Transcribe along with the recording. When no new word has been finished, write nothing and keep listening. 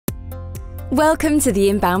Welcome to the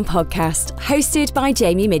Inbound Podcast, hosted by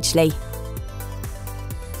Jamie Midgley.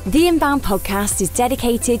 The Inbound Podcast is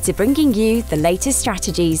dedicated to bringing you the latest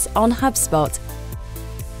strategies on HubSpot,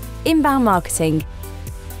 inbound marketing,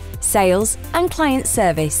 sales and client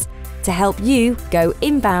service to help you go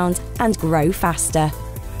inbound and grow faster.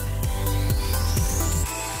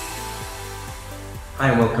 Hi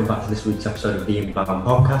and welcome back to this week's episode of the Inbound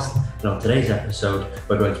Podcast. And on today's episode,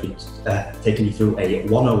 we're going to be taking you through a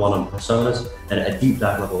 101 on personas and a deep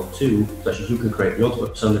dive level 2, such as you can create the ultimate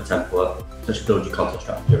persona template, such as build your content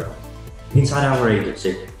strategy around. Inside our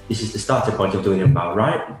agency, this is the starting point of doing inbound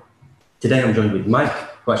right. Today I'm joined with Mike,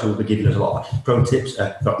 who actually will be giving us a lot of pro tips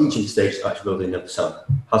for each of the stages of actually building a persona.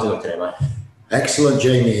 How's it going today, Mike? Excellent,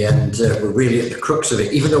 Jamie, and we're really at the crux of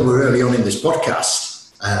it. Even though we're early on in this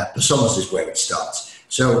podcast, personas is where it starts.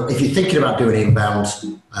 So if you're thinking about doing inbound,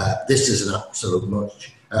 this is an absolute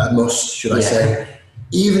must, should I say.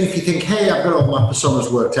 Even if you think, hey, I've got all my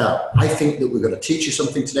personas worked out, I think that we're going to teach you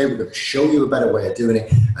something today. We're going to show you a better way of doing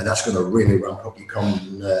it, and that's going to really ramp up your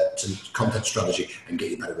content strategy and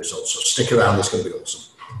get you better results. So stick around, it's going to be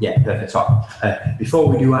awesome. Yeah, perfect. So, before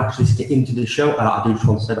we do actually get into the show, I do just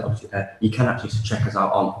want to say that you can actually check us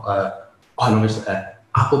out on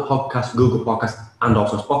Apple Podcasts, Google Podcasts, and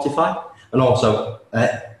also Spotify. And also,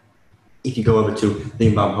 if you go over to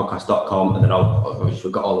theinboundpodcast.com, and then obviously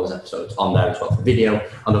we've got all those episodes on there as well for video,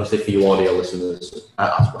 and obviously for you audio listeners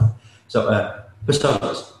as well. So,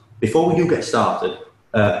 personas, before we do get started,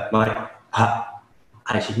 Mike,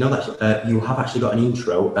 I should know that you have actually got an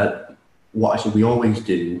intro. What actually we always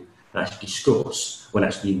do and actually discuss when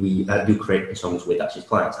actually we do create personas with actually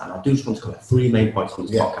clients. And I do just want to cover 3 main points from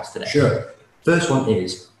this podcast today. Sure. First one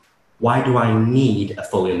is, why do I need a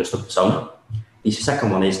fully understood persona? The second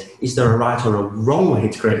one is there a right or a wrong way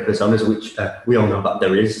to create personas, which we all know that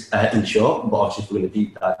there is, in short, but obviously we're going to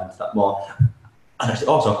deep dive into that more. And actually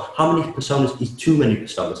also, how many personas is too many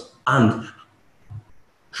personas? And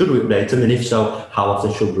should we update them? And if so, how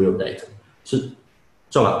often should we update them?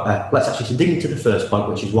 So let's actually dig into the first point,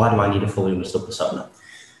 which is, why do I need a fully understood persona?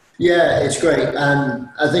 Yeah, it's great. And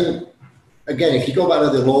I think, again, if you go back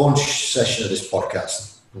to the launch session of this podcast,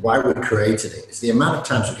 why we created it is the amount of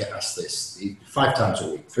times we get asked this, 5 times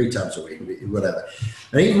a week, 3 times a week, whatever.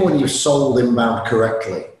 And even when you've sold inbound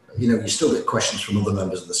correctly, you still get questions from other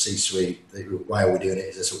members of the C-suite. Why are we doing it?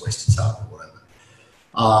 Is this a waste of time or whatever?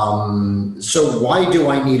 So why do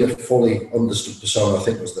I need a fully understood persona? I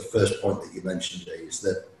think was the first point that you mentioned, Dave, is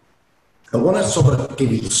that I want to sort of give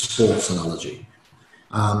you the sports analogy.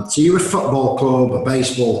 So you're a football club, a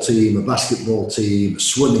baseball team, a basketball team, a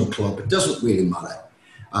swimming club. It doesn't really matter.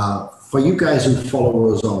 For you guys who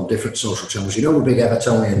follow us on different social channels, we're big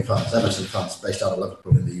Everton fans based out of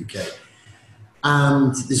Liverpool in the UK.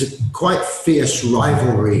 And there's a quite fierce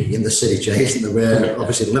rivalry in the city, Jay, isn't there? Where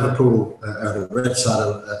obviously Liverpool are the red side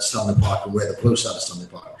of Stanley Park and we're the blue side of Stanley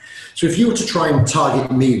Park. So if you were to try and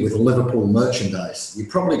target me with Liverpool merchandise, you're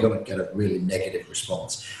probably going to get a really negative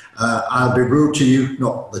response. I'll be rude to you,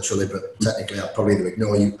 not literally, but technically I'd probably either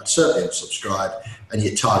ignore you, I'd certainly unsubscribe, and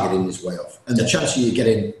your targeting is way off. And the chance of you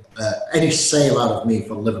getting any sale out of me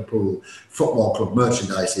for Liverpool Football Club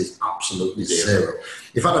merchandise is absolutely zero.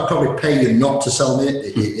 In fact, I'd probably pay you not to sell me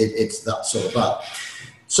it. It's that sort of bad.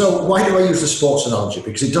 So why do I use the sports analogy?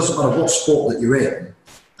 Because it doesn't matter what sport that you're in,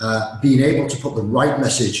 being able to put the right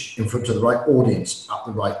message in front of the right audience at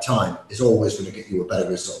the right time is always going to get you a better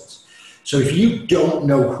result. So if you don't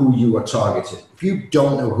know who you are targeting, if you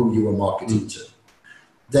don't know who you are marketing to,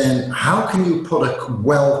 then how can you put a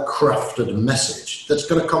well-crafted message that's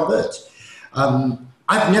going to convert?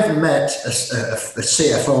 I've never met a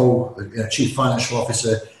CFO, a chief financial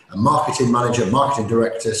officer, a marketing manager, marketing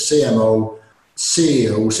director, CMO,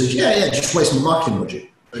 CEO who says, just waste my marketing budget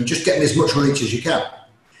and just get me as much reach as you can.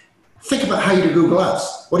 Think about how you do Google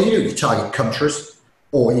Ads. What do? You target countries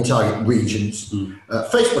or you target regions.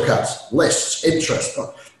 Facebook ads, lists, interest,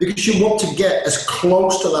 because you want to get as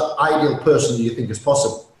close to that ideal person that you think is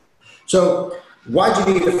possible. So why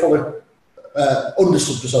do you need a fully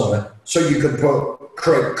understood persona? So you can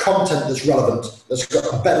create content that's relevant, that's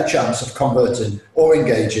got a better chance of converting or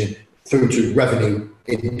engaging through to revenue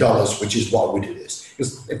in dollars, which is why we do this.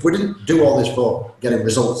 Because if we didn't do all this for getting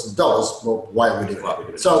results in dollars, well, why are we doing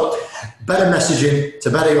it? So better messaging to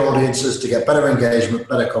better audiences, to get better engagement,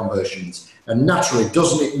 better conversions. And naturally,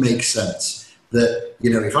 doesn't it make sense that,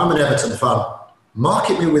 if I'm an Everton fan,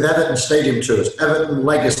 market me with Everton stadium tours, Everton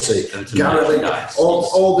legacy, Garrett,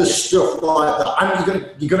 all this stuff like that. And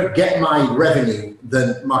you're going to get my revenue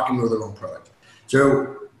than marketing with the wrong product.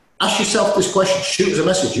 So ask yourself this question, shoot us a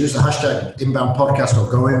message, use the hashtag inbound podcast or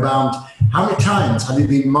go inbound. How many times have you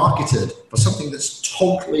been marketed for something that's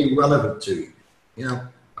totally irrelevant to you? You know?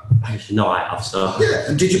 Actually, no, I have, so. Yeah,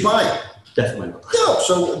 and did you buy it? Definitely not. No,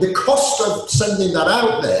 so the cost of sending that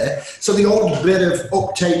out there, so the odd bit of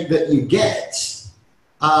uptake that you get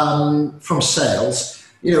from sales,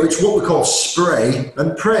 you know, it's what we call spray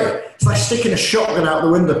and pray. It's like sticking a shotgun out the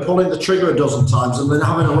window, pulling the trigger a dozen times, and then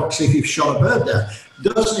having a look, see if you've shot a bird down.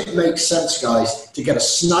 Doesn't it make sense, guys, to get a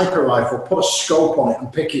sniper rifle, put a scope on it,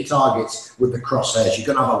 and pick your targets with the crosshairs? You're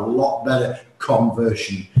going to have a lot better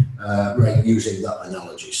conversion rate using that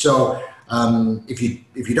analogy. So if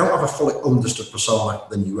you don't have a fully understood persona,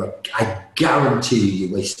 then I guarantee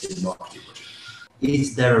you're wasting marketing budget.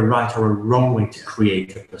 Is there a right or a wrong way to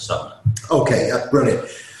create a persona? Okay, that's brilliant.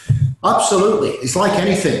 Absolutely. It's like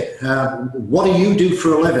anything. What do you do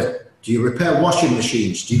for a living? Do you repair washing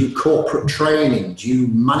machines? Do you do corporate training? Do you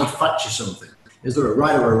manufacture something? Is there a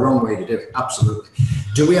right or a wrong way to do it? Absolutely.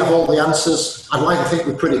 Do we have all the answers? I'd like to think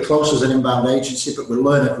we're pretty close as an inbound agency, but we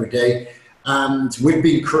learn every day. And we've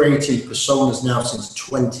been creating personas now since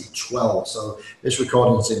 2012. So this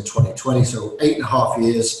recording is in 2020, so 8.5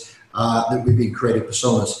 years. That we've been creating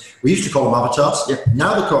personas. We used to call them avatars. Yeah.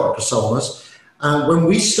 Now they're called personas. When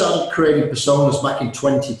we started creating personas back in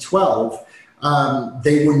 2012,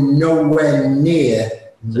 they were nowhere near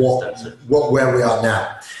where we are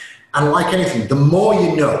now. And like anything, the more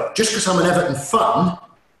you know, just because I'm an Everton fan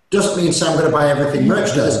doesn't mean I'm going to buy everything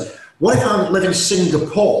merchandise. What if I live in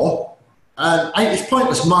Singapore? It's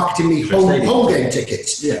pointless marketing me home game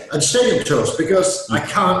tickets and stadium tours because I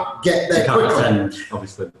can't get there quickly. Attend,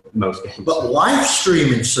 obviously, most games. But live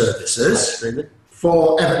streaming services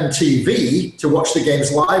for Everton TV to watch the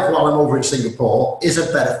games live while I'm over in Singapore is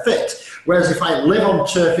a better fit. Whereas if I live on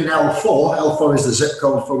turf in L4 is the zip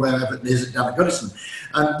code for where Everton is down at Goodison,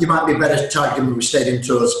 you might be better targeting with stadium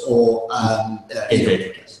tours or home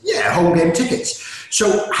game tickets.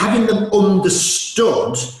 So having them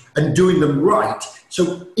understood and doing them right.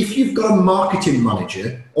 So if you've got a marketing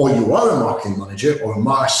manager, or you are a marketing manager, or a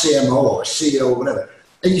CMO, or a CEO, or whatever,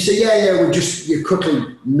 and you say, you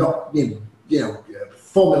quickly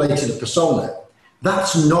formulated a persona,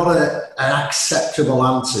 that's not an acceptable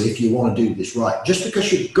answer if you want to do this right. Just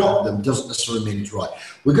because you've got them doesn't necessarily mean it's right.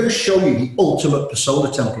 We're going to show you the ultimate persona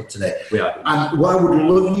template today. We are. And what I would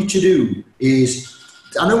love you to do is,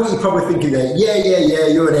 I know what you're probably thinking there,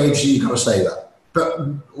 you're an agency, you've got to say that. But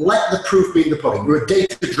let the proof be in the pudding. We're a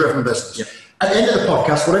data-driven business. Yep. At the end of the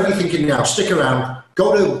podcast, whatever you're thinking now, stick around,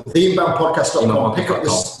 go to theinboundpodcast.com,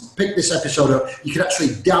 pick this episode up. You can actually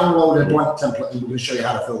download a blank template and we're going to show you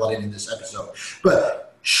how to fill that in this episode.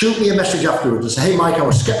 But shoot me a message afterwards and say, hey, Mike, I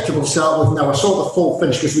was skeptical to start with. Now I saw the full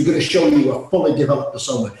finish because we're going to show you a fully developed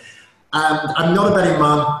persona. And I'm not a betting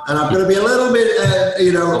man, and I'm going to be a little bit,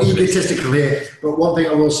 egotistical here. But one thing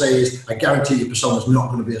I will say is, I guarantee your persona is not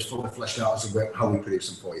going to be as fully fleshed out as how we produce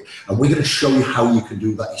them for you. And we're going to show you how you can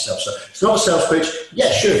do that yourself. So it's not a sales pitch.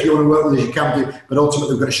 Yeah, sure, if you want to work with us, you can do. But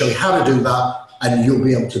ultimately, we're going to show you how to do that, and you'll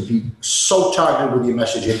be able to be so targeted with your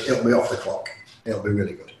messaging, it'll be off the clock. It'll be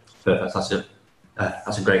really good. Perfect.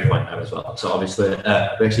 That's a great point there as well. So obviously,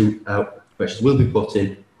 we'll be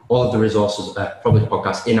putting all of the resources from this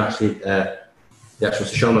podcast in actually the actual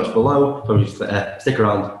show notes below. So just stick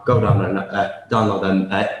around, go down and download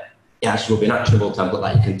them. It actually will be an actionable template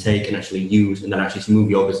that you can take and actually use and then actually move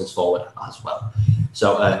your business forward as well.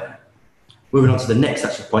 So moving on to the next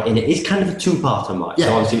actual point, and it is kind of a two-parter, Mike. Yeah.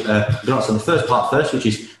 So obviously, we're going to answer the first part first, which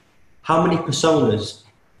is how many personas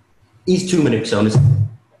is too many personas?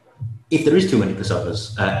 If there is too many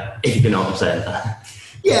personas, if you know what I'm saying.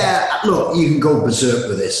 Yeah, look, you can go berserk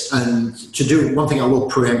with this, and to do one thing I will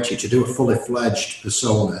preempt you, to do a fully fledged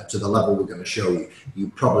persona to the level we're going to show you,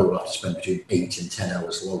 you probably will have to spend between 8 and 10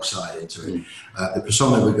 hours low side into it. The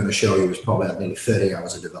persona we're going to show you is probably had nearly 30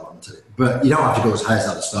 hours of development to it, but you don't have to go as high as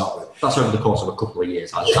that to start with. That's over the course of a couple of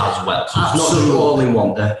years as well, so it's not just all in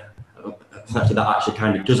one. Actually, that actually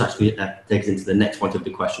kind of does actually take us into the next point of the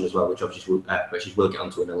question as well, which obviously we'll get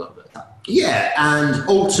onto in a little bit. Yeah, and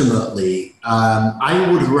ultimately, I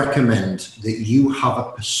would recommend that you have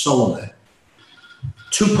a persona,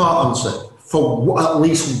 two-part answer, for at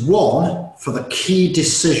least one for the key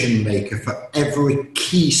decision maker for every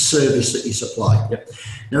key service that you supply. Yep.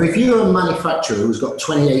 Now, if you're a manufacturer who's got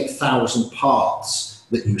 28,000 parts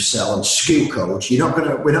that you sell and SKU codes.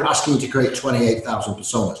 We're not asking you to create 28,000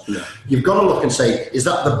 personas. No. You've got to look and say, is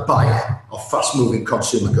that the buyer of fast-moving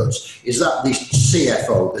consumer goods? Is that the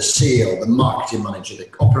CFO, the CEO, the marketing manager, the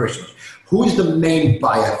operations? Who is the main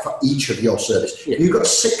buyer for each of your services? Yeah. If you've got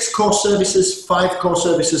 6 core services, 5 core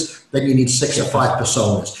services, then you need 6 or 5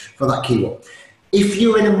 personas for that keyword. If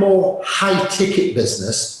you're in a more high-ticket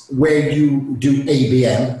business where you do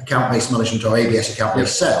ABM, account-based management, or ABS,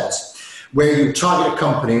 account-based sales, where you target a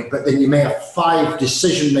company, but then you may have 5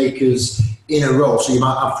 decision makers in a row. So you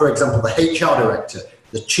might have, for example, the HR director,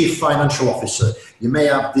 the chief financial officer, you may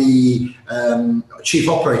have the chief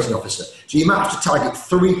operating officer. So you might have to target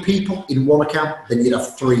 3 people in one account, then you'd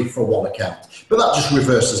have 3 for one account. But that just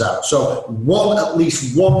reverses out. So at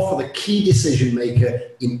least one for the key decision maker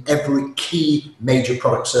in every key major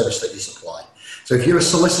product service that you supply. So if you're a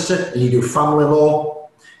solicitor and you do family law,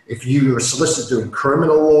 if you're a solicitor doing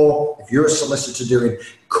criminal law, if you're a solicitor doing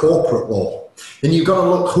corporate law, then you've got to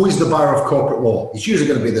look, who is the buyer of corporate law? It's usually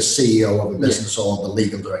going to be the CEO of a business or the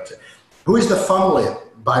legal director. Who is the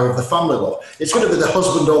buyer of the family law? It's going to be the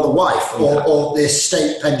husband or the wife or the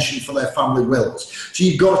estate pension for their family wills. So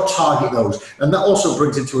you've got to target those. And that also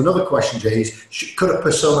brings into another question, Jay, is could a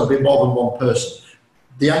persona be more than one person?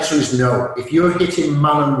 The answer is no. If you're hitting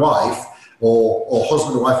man and wife, or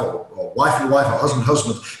husband and wife, or wife and wife, or husband and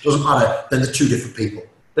husband, doesn't matter, then they're 2 different people.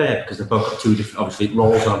 There, because they've both got 2 different, obviously,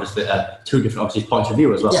 roles, and obviously 2 different, obviously, points of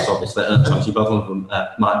view as well. Yeah. So obviously both of them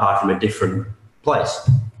might buy from a different place.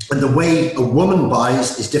 And the way a woman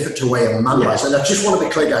buys is different to the way a man buys. And I just want to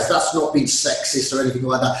be clear, guys, that's not being sexist or anything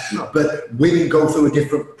like that. No. But women go through a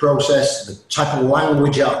different process. The type of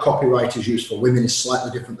language our copywriters use for women is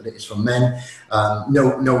slightly different than it is for men.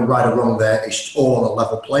 No right or wrong there. It's all on a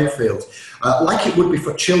level playing field. Like it would be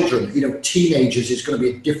for children, teenagers is going to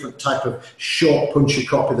be a different type of short, punchy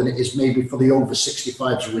copy than it is maybe for the over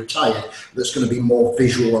 65s who retired. That's going to be more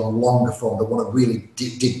visual and longer form. They want to really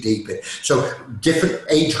dig deep in. So different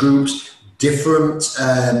age groups, different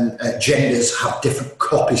genders have different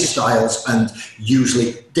copy styles, and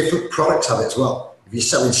usually different products have it as well. If you're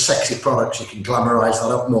selling sexy products, you can glamorize that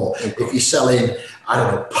up more. If you're selling, I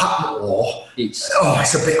don't know, patent law, it's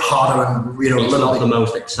a bit harder and it's not the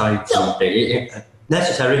most exciting thing.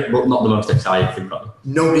 Necessary, but not the most exciting thing, probably.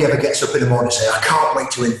 Nobody ever gets up in the morning and say, I can't wait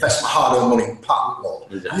to invest my hard-earned money in patent law.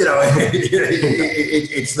 Exactly.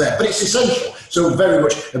 It's there, but it's essential. So very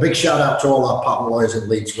much a big shout out to all our patent lawyers in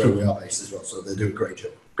Leeds where we are based as well. So they do a great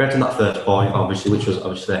job. Great on that first point, obviously, which was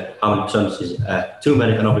obviously how many services, too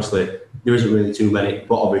many, and obviously there isn't really too many,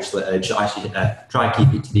 but obviously just actually try and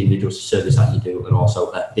keep it to the individual service that you do, and also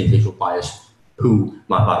the individual buyers who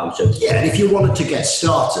might buy them services. Yeah, and if you wanted to get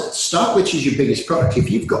started, start which is your biggest product. If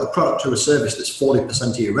you've got a product or a service that's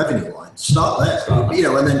 40% of your revenue line, start there.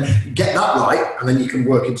 And then get that right, and then you can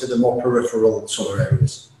work into the more peripheral sort of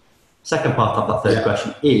areas. Second part of that third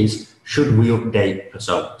question is, should we update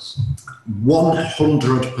personas?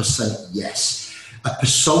 100% yes. A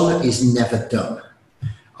persona is never done.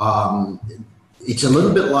 It's a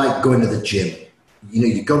little bit like going to the gym.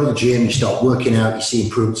 You go to the gym, you start working out, you see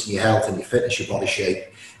improvements in your health and your fitness, your body shape.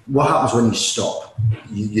 What happens when you stop?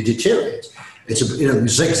 You deteriorate. It's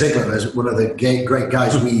Zig Ziglar is one of the great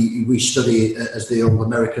guys we study as the old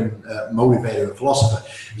American motivator and philosopher.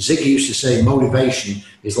 Zig used to say motivation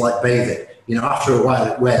is like bathing. After a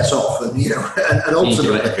while it wears off, and and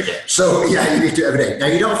ultimately. So yeah, you need to do it every day. Now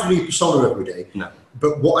you don't have to do persona every day. No.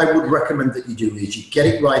 But what I would recommend that you do is you get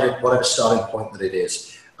it right at whatever starting point that it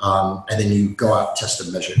is. And then you go out, test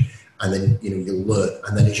and measure, and then you'll learn.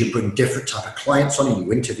 And then as you bring different type of clients on,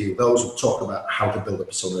 you interview those. We'll talk about how to build a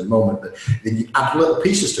persona in a moment. But then you add little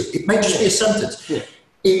pieces to it. It may just be a sentence. Yeah.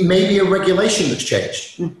 It may be a regulation that's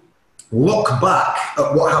changed. Look back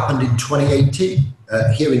at what happened in 2018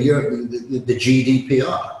 here in Europe, the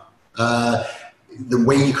GDPR. The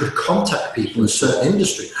way you could contact people in a certain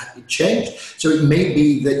industry, it changed. So it may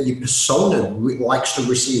be that your persona likes to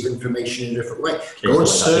receive information in a different way. Go and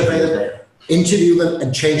survey them, interview them,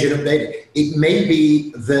 and change and update it. It may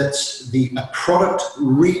be that a product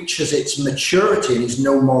reaches its maturity and is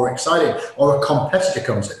no more exciting, or a competitor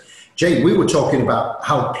comes in. Jay, we were talking about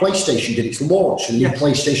how PlayStation did its launch in the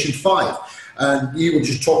PlayStation 5. And you will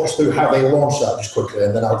just talk us through how they launched that just quickly,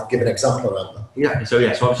 and then I'll give an example around that. Yeah, so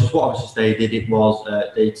obviously what they did, it was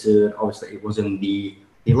dated, obviously it was in the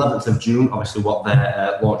 11th of June, obviously what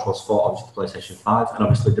their launch was for, obviously the PlayStation 5, and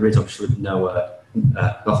obviously there is obviously no,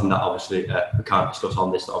 nothing that obviously we can't discuss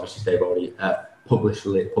on this, that obviously they've already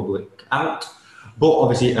public out. But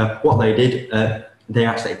obviously what they did, they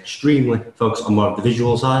actually extremely focused on more of the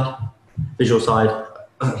visual side,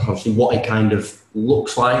 obviously what it kind of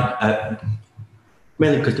looks like.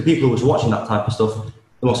 mainly because the people who was watching that type of stuff,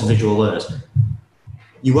 the most visual learners.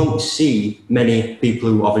 You won't see many people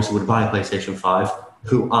who obviously would buy a PlayStation 5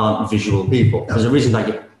 who aren't visual people. There's a reason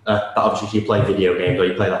that obviously you play video games or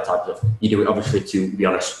you play that type of stuff. You do it obviously to be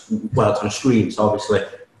honest, well, it's on a screen, so obviously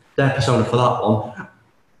their persona for that one,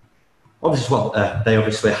 obviously they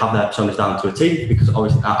obviously have their personas down to a T, because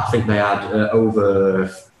obviously I think they had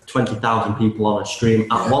over 20,000 people on a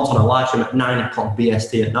stream at once on a live stream at 9 o'clock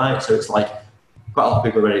BST at night, so it's like quite a lot of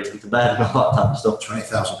people ready to go to bed and all that type of stuff.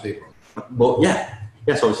 20,000 people. But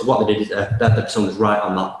so obviously what they did is they had their personas right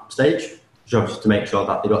on that stage, just to make sure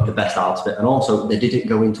that they got the best out of it, and also they didn't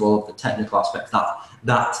go into all of the technical aspects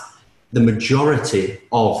that the majority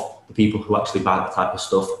of the people who actually buy that type of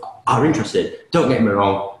stuff are interested. Don't get me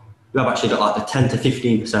wrong, we have actually got like the 10 to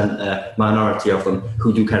 15% minority of them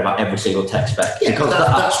who do care about every single tech spec. Yeah, because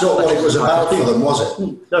that's not what it was about for them, was it?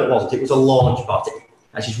 No, it wasn't. It was a launch party.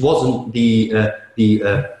 It just wasn't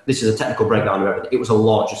this is a technical breakdown of everything. It was a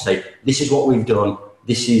launch to say, this is what we've done,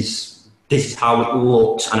 this is how it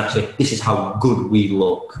looks, and actually this is how good we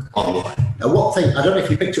look online. Now, one thing, I don't know if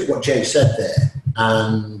you picked up what Jay said there,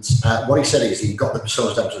 and what he said is he got the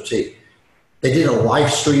personas down to a T. They did a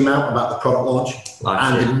live stream out about the product launch,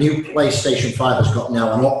 and the new PlayStation 5 has got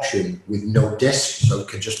now an option with no disc, so it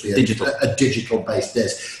could just be a digital-based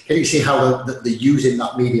disc. Can you see how they're using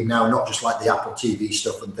that medium now, not just like the Apple TV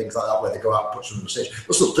stuff and things like that, where they go out and put something on the stage?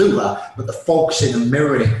 They'll still do that, but the focusing and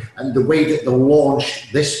mirroring, and the way that they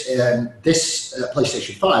launched this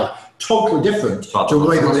PlayStation 5, totally different to the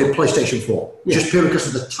way they did PlayStation 4, just purely because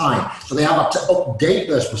of the time. So they have had to update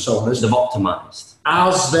those personas. They've optimised.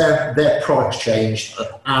 As their products changed.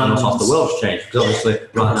 And also as the world's changed. Because obviously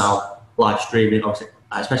right now, live streaming, obviously,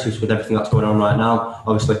 especially with everything that's going on right now,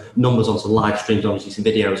 obviously numbers on some live streams, obviously some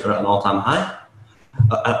videos are at an all-time high.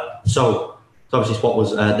 So obviously what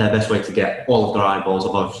was their best way to get all of their eyeballs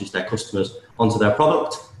of obviously their customers onto their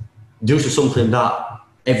product, due to something that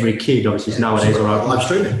every kid obviously nowadays are live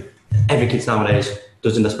streaming. Every kid nowadays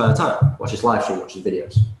does in their spare time, watches live stream, watches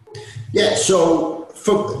videos. Yeah, so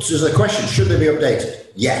the question, should they be updated?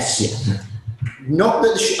 Yes. Not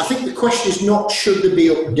that I think the question is not should they be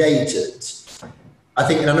updated. I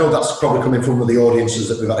think, and I know that's probably coming from one of the audiences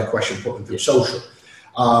that we've had a question put through social,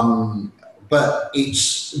 but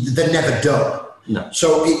they're never done. No.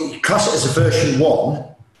 So class it as a version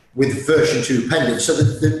 1 with version 2 pending. So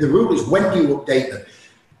the rule is, when do you update them?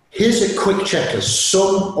 Here's a quick checklist.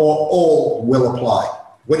 Some or all will apply.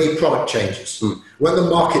 When your product changes, when the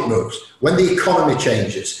market moves, when the economy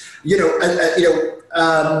changes,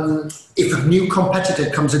 if a new competitor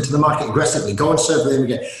comes into the market aggressively, go and serve them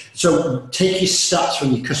again. So take your stats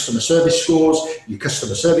from your customer service scores, your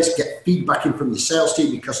customer service, get feedback in from your sales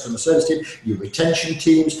team, your customer service team, your retention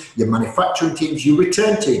teams, your manufacturing teams, your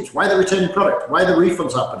return teams. Why are they returning product? Why are the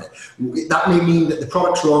refunds happening? That may mean that the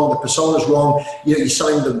product's wrong, the persona's wrong. You're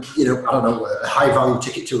selling them, I don't know, a high value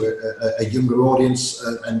ticket to a younger audience,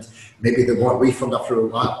 and maybe they want a refund after a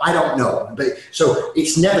while. I don't know. But so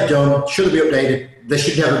it's never done. Should it be updated? They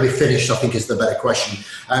should never be finished, I think, is the better question.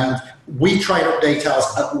 And we try and update ours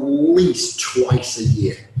at least twice a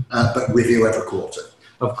year, but review every quarter.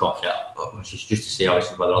 Of course, yeah. Just to see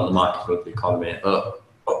obviously whether on the market or the economy,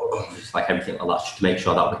 just like everything like that, just to make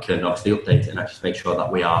sure that we can obviously update it and actually make sure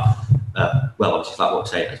that we are, obviously like what we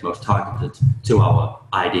say, as most targeted to our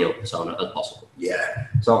ideal persona as possible. Yeah.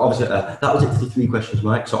 So obviously that was it for the 3 questions,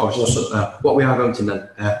 Mike. So obviously what we are going to then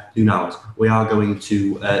do now is we are going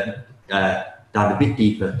to dive a bit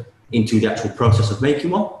deeper into the actual process of making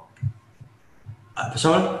one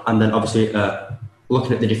persona, and then obviously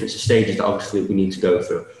looking at the different stages that obviously we need to go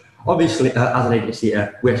through. Obviously, as an agency,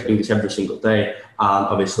 we actually do this every single day, and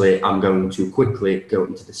obviously I'm going to quickly go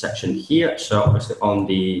into the section here. So obviously on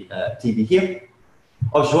the TV here,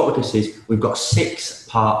 obviously what we can see is we've got 6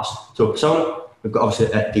 parts to a persona. We've got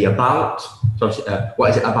obviously the about, so obviously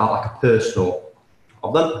what is it about, like a personal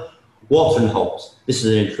of them. Water and holes. This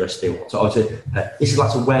is an interesting one. So obviously, this is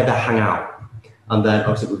like where they hang out. And then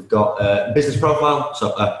obviously we've got business profile, so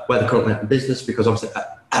where they're currently in business, because obviously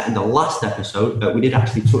in the last episode, we did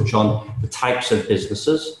actually touch on the types of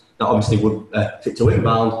businesses that obviously would fit to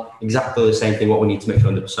inbound, exactly the same thing what we need to make sure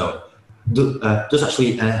in the persona. Does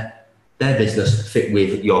actually their business fit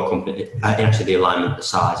with your company, in actually the alignment, the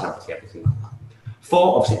size, and obviously everything like that.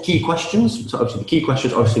 4, obviously key questions. So obviously the key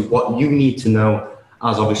questions, obviously what you need to know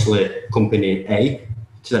as obviously company A,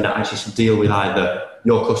 to then actually deal with either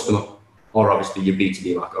your customer or obviously your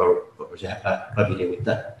B2B market, or whatever you deal with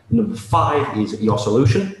that. Number 5 is your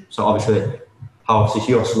solution. So obviously how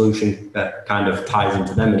obviously your solution kind of ties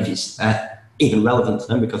into them, and if it's even relevant to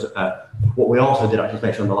them, because what we also did actually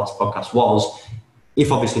mention on the last podcast was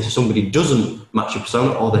if obviously somebody doesn't match your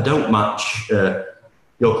persona or they don't match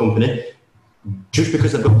your company, just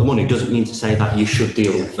because they've got the money doesn't mean to say that you should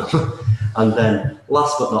deal with them. And then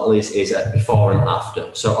last but not least is before and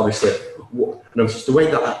after. So obviously, it's the way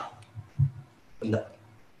that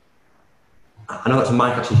I know that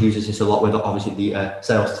Mike actually uses this a lot with obviously the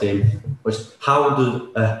sales team, was how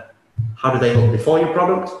do they look before your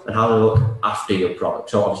product and how do they look after your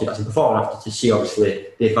product? So obviously that's a before and after to see obviously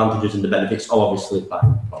the advantages and the benefits of obviously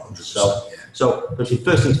buying products. So obviously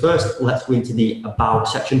first things first, let's go into the about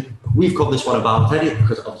section. We've got this one about Eddie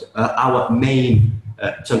because our main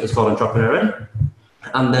something is called Entrepreneur Eddie.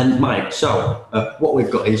 And then Mike, so what we've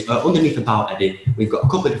got is underneath about Eddie, we've got a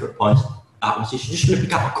couple of different points. I'm just going to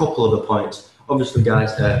pick up a couple of the points. Obviously,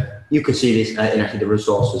 guys, you can see this in actually the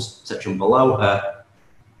resources section below.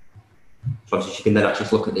 So obviously, you can then actually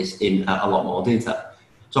look at this in a lot more detail.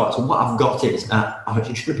 So what I've got is, I'm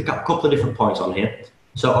actually just going to pick up a couple of different points on here.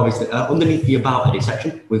 So obviously, underneath the About Eddie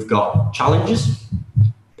section, we've got challenges,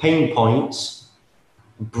 pain points,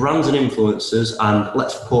 brands and influencers, and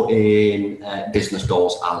let's put in business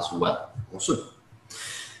goals as well. Awesome.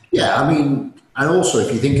 Yeah, I mean, and also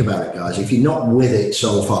if you think about it, guys, if you're not with it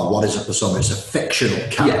so far, what is a persona? It's a fictional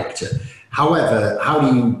character. Yeah. However, how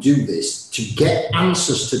do you do this? To get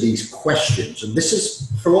answers to these questions, and this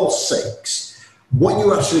is for all sakes, what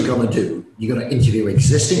you're actually going to do, you're going to interview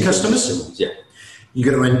existing customers. Yeah.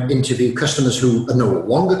 You're going to interview customers who are no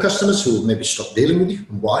longer customers, who have maybe stopped dealing with you,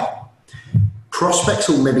 and why. Prospects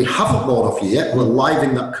who maybe haven't bought off you yet, who are live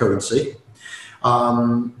in that currency.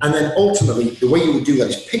 And then ultimately, the way you would do that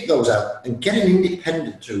is pick those out and get an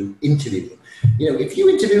independent to interview them. You know, if you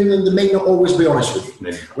interview them, they may not always be honest with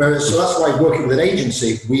you. Whereas, so that's why working with an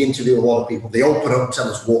agency, we interview a lot of people. They open up and tell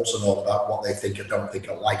us what's and all about what they think or don't think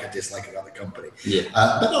or like or dislike about the company. Yeah.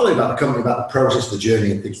 But not only about the company, about the process, the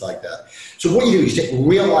journey and things like that. So what you do is take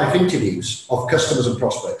real life interviews of customers and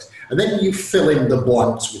prospects, and then you fill in the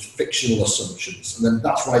blanks with fictional assumptions. And then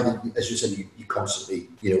that's why, as you said, you constantly,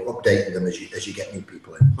 updating them as you get new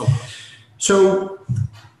people in. Okay. So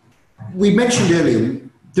we mentioned earlier,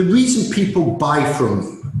 the reason people buy from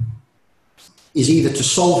you is either to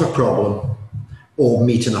solve a problem or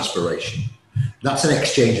meet an aspiration. That's an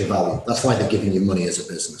exchange of value. That's why they're giving you money as a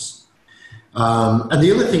business. And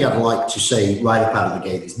the other thing I'd like to say right up out of the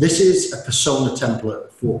gate is this is a persona template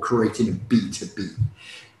for creating a B2B.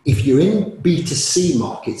 If you're in B2C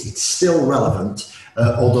markets, it's still relevant,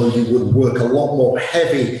 although you would work a lot more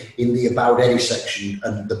heavy in the About Eddie section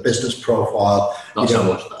and the business profile. Not so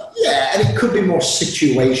much that. Yeah, and it could be more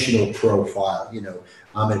situational profile.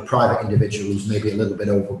 I'm a private individual who's maybe a little bit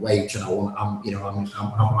overweight, and I'm in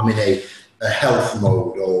a health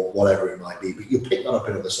mode or whatever it might be. But you pick that up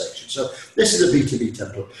in other sections. So this is a B2B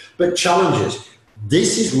template. But challenges.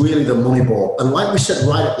 This is really the money ball, and like we said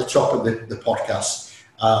right at the top of the podcast.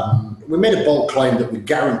 We made a bold claim that we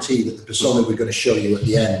guarantee that the persona we're going to show you at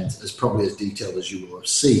the end is probably as detailed as you will have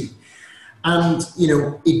seen. And,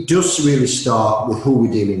 it does really start with who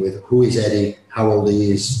we're dealing with, who is Eddie, how old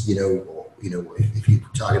he is, if you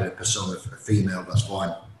target a persona, a female, that's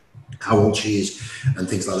fine, how old she is and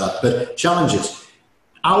things like that. But challenges.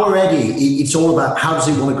 Our Eddie, it's all about how does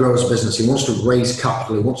he want to grow his business. He wants to raise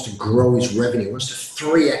capital. He wants to grow his revenue. He wants to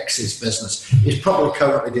 3x his business. He's probably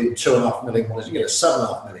currently doing 2.5 million. Well, he's going to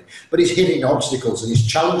 7.5 million. But he's hitting obstacles, and his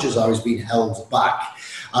challenges are he's being held back,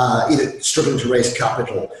 either struggling to raise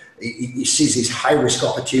capital. He sees these high-risk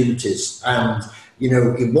opportunities, and he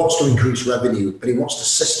wants to increase revenue, but he wants to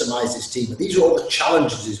systemize his team. And these are all the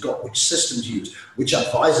challenges he's got: which systems to use, which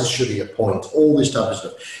advisors should he appoint, all this type of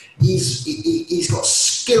stuff. He's got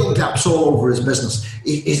skill gaps all over his business.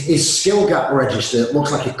 His skill gap register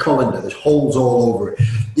looks like a colander. There's holes all over it.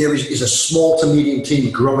 He's a small to medium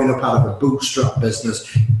team growing up out of a bootstrap business.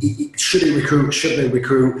 Should he recruit? Shouldn't he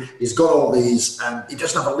recruit? He's got all these, and he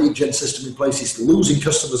doesn't have a lead gen system in place. He's losing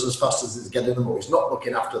customers as fast as he's getting them, or he's not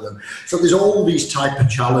looking after them. So there's all these type of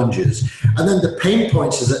challenges. And then the pain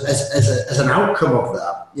points as an outcome of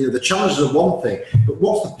that. The challenges are one thing, but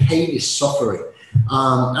what's the pain he's suffering?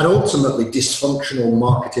 And ultimately dysfunctional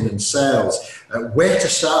marketing and sales, where to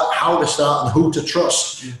start, how to start, and who to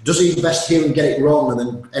trust. Does he invest here and get it wrong and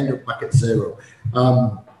then end up back at zero?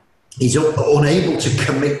 He's unable to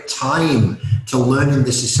commit time to learning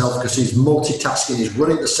this himself because he's multitasking. He's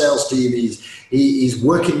running the sales team. He's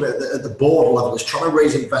working at the board level. He's trying to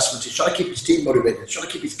raise investments. He's trying to keep his team motivated. He's trying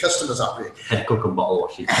to keep his customers happy. Head cook and bottle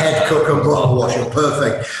washing. Head cook and bottle washing,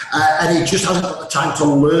 perfect. And he just hasn't got the time to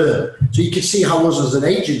learn. So you can see how us as an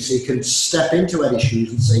agency can step into Eddie's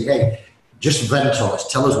shoes and say, hey, Just vent on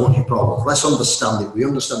us. Tell us what your problem is. Let's understand it. We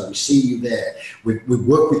understand it. We see you there. We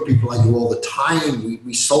work with people like you all the time.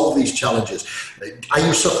 We solve these challenges. Are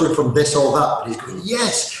you suffering from this or that? And he's going,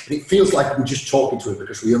 yes. And it feels like we're just talking to him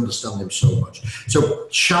because we understand him so much. So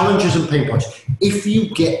challenges and pain points. If you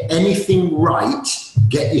get anything right,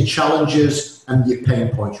 get your challenges and your pain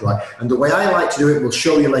points right. And the way I like to do it, we'll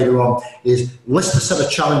show you later on, is list a set of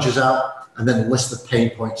challenges out, and then list the pain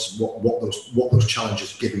points, what those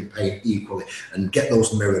challenges give in pain equally, and get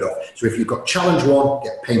those mirrored off. So if you've got challenge 1,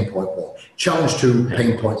 get pain point 1, challenge 2,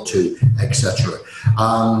 pain point 2, etc.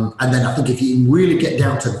 And then I think if you really get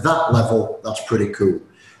down to that level, that's pretty cool.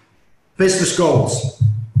 Business goals.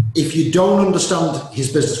 If you don't understand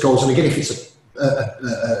his business goals, and again, if it's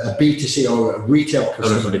a B2C or a retail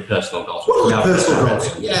customer, personal goals. What are the personal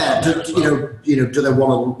goals? Yeah, do they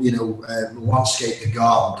want to landscape the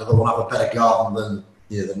garden? Do they want to have a better garden than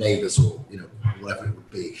the neighbours, or whatever it would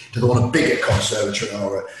be? Do they want a bigger conservatory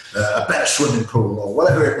or a better swimming pool or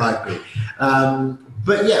whatever it might be?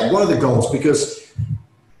 But yeah, what are the goals? Because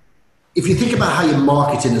if you think about how your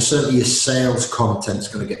marketing and certainly your sales content is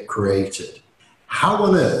going to get created, how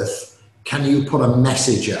on earth can you put a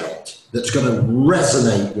message out that's going to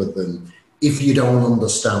resonate with them if you don't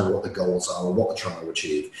understand what the goals are or what they're trying to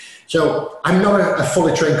achieve? So I'm not a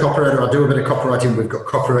fully trained copywriter. I do a bit of copywriting. We've got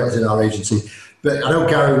copywriters in our agency. But I know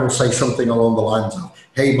Gary will say something along the lines of,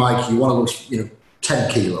 hey, Mike, you want to lose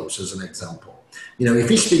 10 kilos as an example. If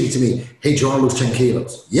he's speaking to me, hey, do you want to lose 10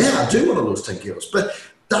 kilos? Yeah, I do want to lose 10 kilos. But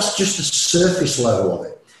that's just the surface level of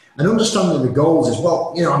it. And understanding the goals is,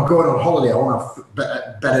 well, I'm going on holiday. I want to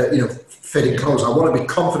have better fitting clothes. I want to be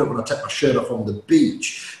confident when I take my shirt off on the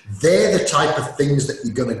beach. They're the type of things that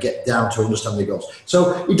you're going to get down to understand the goals.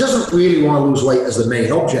 So he doesn't really want to lose weight as the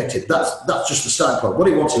main objective. That's just the starting point. What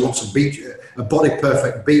he wants a body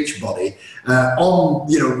perfect beach body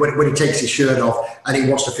when he takes his shirt off, and he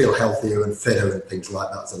wants to feel healthier and fitter and things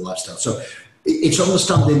like that as a lifestyle. So it's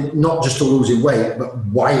understanding not just to losing weight, but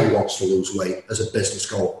why he wants to lose weight as a business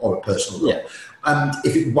goal or a personal goal. Yeah.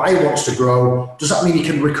 And why he wants to grow, does that mean he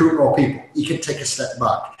can recruit more people? He can take a step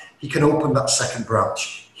back. He can open that second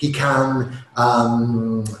branch. He can,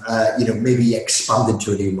 maybe expand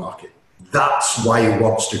into a new market. That's why he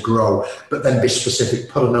wants to grow, but then be specific,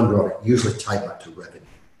 put a number on it, usually tie back to revenue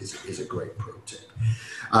is a great pro tip.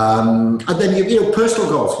 And then, personal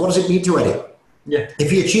goals. What does it mean to Eddie? Yeah. If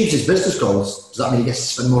he achieves his business goals, does that mean he gets to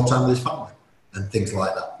spend more time with his family and things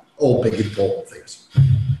like that? All big, important things.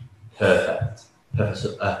 Perfect. Those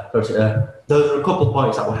are a couple of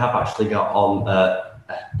points that we have actually got on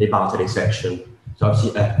the About It section. So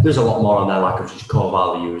obviously, there's a lot more on there, like obviously core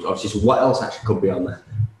values. Obviously, so what else actually could be on there?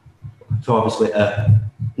 So obviously,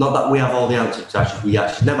 not that we have all the answers. We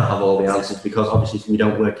actually never have all the answers, because obviously we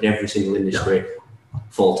don't work in every single industry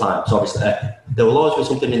full time. So obviously, there will always be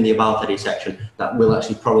something in the About Eddie section that will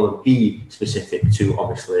actually probably be specific to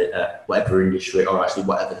obviously whatever industry, or actually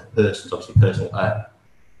whatever the person's obviously personal.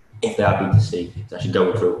 If they are B2C, it's actually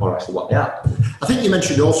going through, or actually what they are. I think you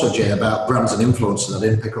mentioned also, Jay, about brands and influencers. I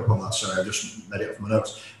didn't pick up on that, sorry, I just made it off my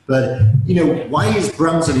notes. But, why is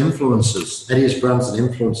brands and influencers, Eddie's brands and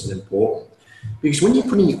influencers important? Because when you're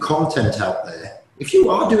putting your content out there, if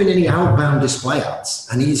you are doing any outbound display ads,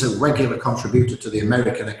 and he's a regular contributor to the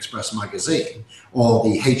American Express magazine or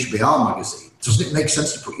the HBR magazine, doesn't it make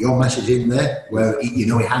sense to put your message in there where he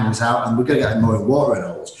hangs out, and we're going to get him more watering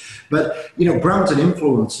holes? But, brands and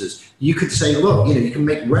influencers, you could say, look, you can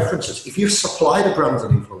make references. If you've supplied a brand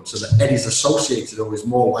and influencer that Eddie's associated or is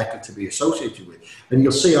more likely to be associated with, and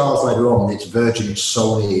you'll see ours later on, it's Virgin, it's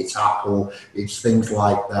Sony, it's Apple, it's things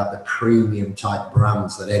like that, the premium type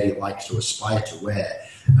brands that Eddie likes to aspire to wear.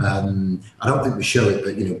 I don't think we show it,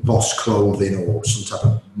 but Boss clothing or some type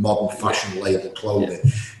of modern fashion label clothing.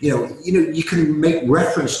 You can make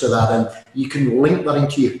reference to that, and you can link that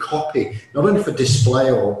into your copy, not only for display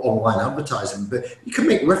or online advertising, but you can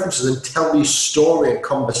make references and tell your story and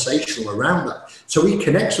conversational around that, so he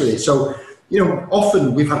connects with it. So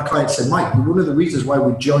often we've had clients say, Mike, one of the reasons why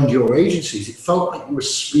we joined your agency is it felt like you were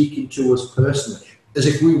speaking to us personally, as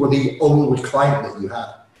if we were the only client that you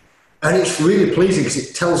had. And it's really pleasing, because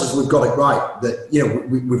it tells us we've got it right, that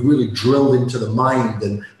we've really drilled into the mind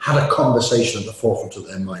and had a conversation at the forefront of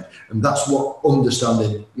their mind. And that's what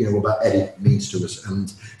understanding about Eddie means to us.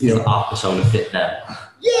 And our persona fit there.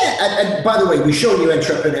 Yeah, and by the way, we show you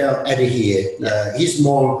entrepreneur Eddie here. He's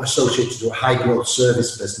more associated to a high growth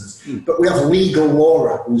service business. But we have legal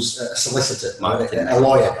Laura, who's a solicitor, a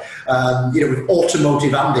lawyer. With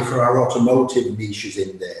automotive Andy for our automotive niches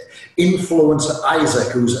in there. Influencer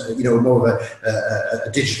Isaac, who's more of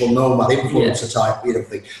a digital nomad influencer type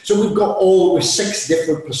thing. So we've got with 6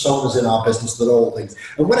 different personas in our business that are all things.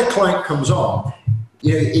 And when a client comes on,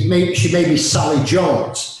 she may be Sally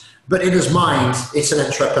Jones. But in his mind, it's an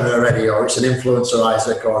entrepreneur Eddie, or it's an influencer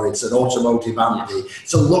Isaac, or it's an automotive Andy.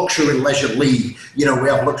 It's a luxury leisure lead. We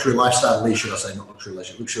have luxury lifestyle lead, should I say, not luxury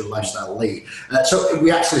leisure, luxury lifestyle lead. So we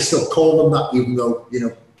actually still call them that, even though,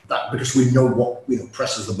 that because we know what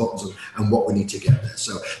presses the buttons and what we need to get there.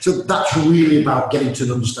 So that's really about getting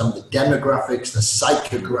to understand the demographics, the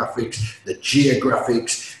psychographics, the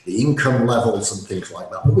geographics, the income levels and things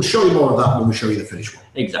like that. But we'll show you more of that when we show you the finished one.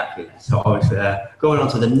 Exactly. So obviously going on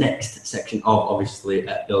to the next section of obviously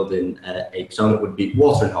building a persona would be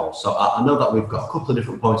watering holes. So I know that we've got a couple of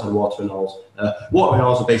different points on watering holes. Watering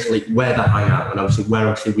holes are basically where they hang out, and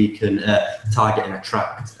obviously we can target and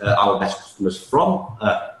attract our best customers from.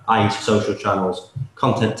 I.e. social channels,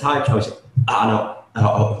 content types. Obviously, I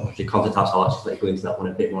know content types. I'll actually go into that one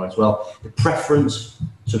a bit more as well. The preference,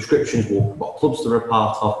 subscriptions, what clubs they're a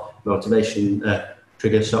part of, motivation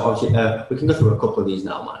triggers. So obviously, we can go through a couple of these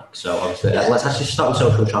now, Mike. So obviously, let's actually start with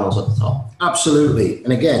social channels at the top. Absolutely.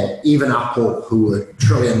 And again, even Apple, who are $1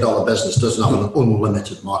 trillion business, doesn't have an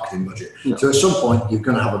unlimited marketing budget. No. So at some point, you're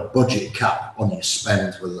going to have a budget cap on your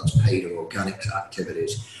spend, whether that's paid or organic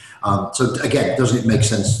activities. So again, doesn't it make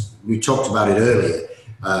sense? We talked about it earlier,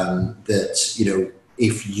 that,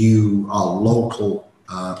 if you are local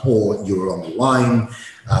or you're online,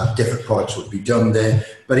 different products would be done there.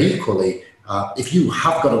 But equally, if you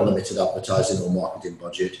have got a limited advertising or marketing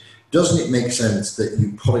budget, doesn't it make sense that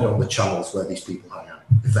you put it on the channels where these people hang out?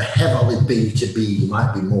 If they're heavily B2B, you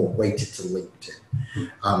might be more weighted to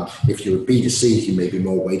LinkedIn. If you're B2C, you may be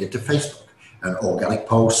more weighted to Facebook. And organic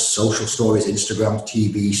posts, social stories, Instagram,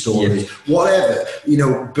 TV stories, whatever,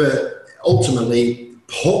 but ultimately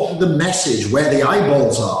put the message where the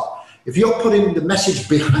eyeballs are. If you're putting the message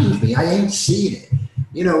behind me, I ain't seeing it.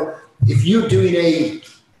 If you're doing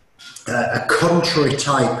a country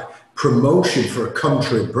type promotion for a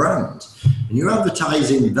country brand and you're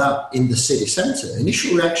advertising that in the city centre,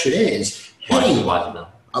 initial reaction is, hey,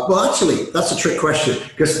 well, actually, that's a trick question,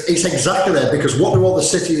 because it's exactly there. Because what do all the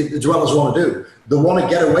city dwellers want to do? They want to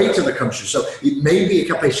get away to the country. So it may be a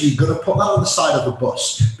campaign. So you've got to put that on the side of the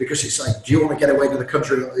bus, because it's like, do you want to get away to the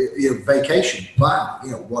country, vacation, plan,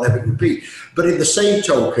 whatever it would be. But in the same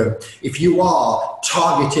token, if you are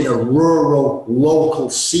targeting a rural, local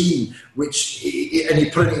scene, and you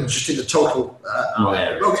put it just in the total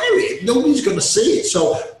wrong area, nobody's going to see it.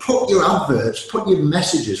 So put your adverts, put your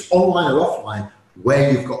messages, online or offline,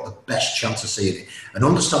 where you've got the best chance of seeing it, and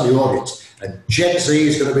understand the audience. And Gen Z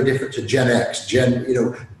is going to be different to Gen X,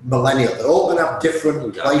 Millennial. They're all going to have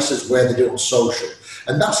different places where they do on social.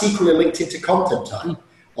 And that's equally linked into content type.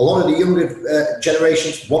 A lot of the younger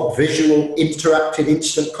generations want visual, interactive,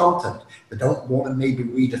 instant content. They don't want to maybe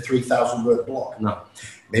read a 3,000 word blog. No.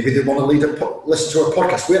 Maybe they want to listen to a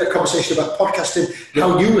podcast. We had a conversation about podcasting,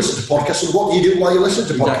 how you listen to podcasts and what do you do while you listen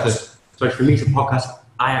to podcasts. So for me, it's a podcast.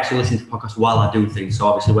 I actually listen to podcasts while I do things. So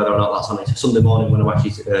obviously, whether or not that's on a Sunday morning when I'm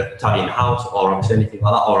actually tidying the house, or obviously anything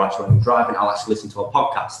like that, or actually when I'm driving, I'll actually listen to a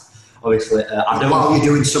podcast. Obviously, while you're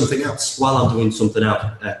doing something else. While I'm doing something else,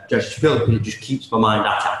 it just keeps my mind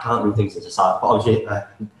active. I can't do things at the side. But obviously,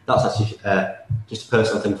 that's actually just a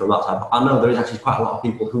personal thing from that side. But I know there is actually quite a lot of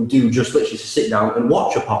people who do just literally sit down and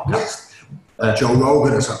watch a podcast. Joe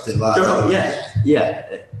Rogan or something like that.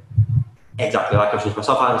 Yeah. Exactly, like obviously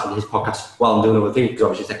myself, I listen to his podcast while I'm doing other things, because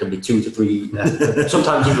obviously they can be 2 to 3,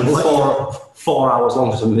 sometimes even 4 hours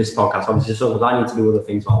long for some of this podcast. Obviously, sometimes I need to do other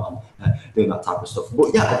things while I'm doing that type of stuff.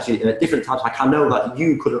 But yeah, obviously different types. Like I know that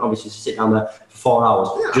you couldn't obviously sit down there for 4 hours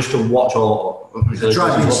just to watch or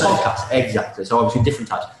drive podcast. Exactly. So obviously different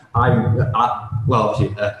types.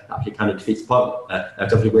 Obviously actually kind of defeats the point.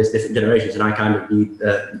 Because obviously we're different generations, and I kind of do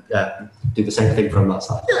the same thing from that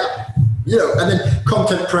side. Yeah. And then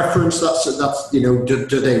content preference, that's do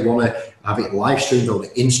they want to have it live streamed or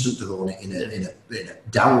instant, do they want it in a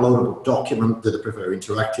downloadable document, do they prefer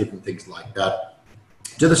interactive and things like that?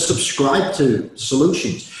 Do they subscribe to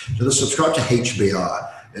solutions? Do they subscribe to HBR?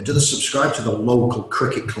 Do they subscribe to the local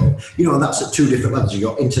cricket club? And that's at 2 different levels. You've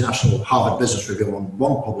got International Harvard Business Review on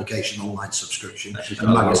one publication, online subscription,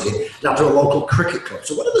 and magazine, down to a local cricket club.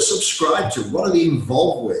 So what do they subscribe to? What are they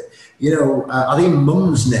involved with? Are they in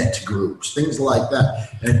Mumsnet groups, things like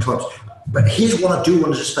that, and clubs? But here's what I do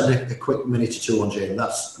want to just spend a quick minute or two on, Jay, and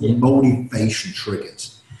that's motivation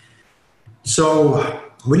triggers. So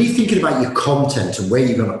when you're thinking about your content and where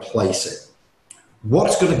you're going to place it,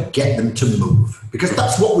 what's going to get them to move? Because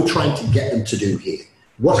that's what we're trying to get them to do here.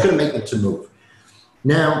 What's going to make them to move?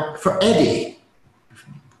 Now, for Eddie,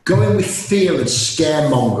 going with fear and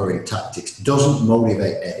scaremongering tactics doesn't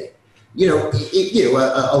motivate Eddie.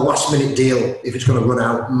 A last-minute deal, if it's going to run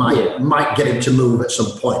out, might get him to move at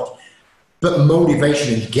some point. But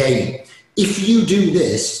motivation and gain. If you do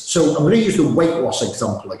this, so I'm going to use the weight loss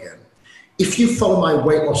example again. If you follow my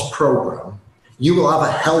weight loss program, you will have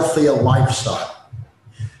a healthier lifestyle.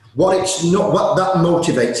 What that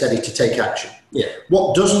motivates Eddie to take action. Yeah.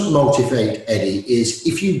 What doesn't motivate Eddie is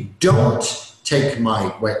if you don't take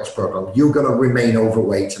my weight loss program, you're going to remain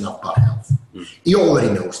overweight and have bad health. He already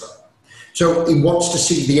knows that. So he wants to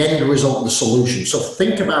see the end result and the solution. So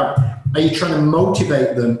think about, are you trying to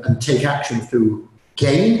motivate them and take action through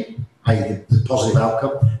gain, i.e. the positive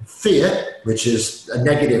outcome, fear, which is a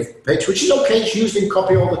negative pitch, which is okay, it's used in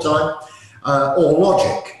copy all the time, or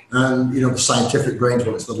logic. And the scientific brain's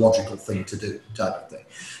well, it's the logical thing to do type of thing.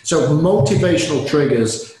 So motivational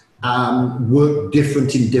triggers work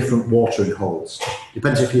different in different watering holes.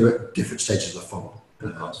 Depends if you're at different stages of the funnel.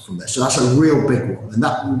 From there. So that's a real big one, and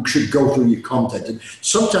that should go through your content. And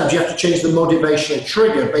sometimes you have to change the motivational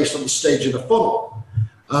trigger based on the stage of the funnel.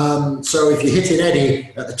 So if you're hitting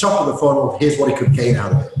Eddie at the top of the funnel, here's what he could gain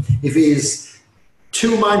out of it. If he's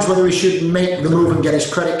two minds whether he should make the move and get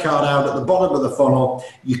his credit card out at the bottom of the funnel,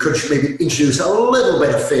 you could maybe introduce a little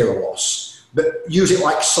bit of fear of loss, but use it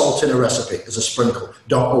like salt in a recipe as a sprinkle.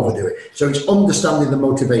 Don't overdo it. So it's understanding the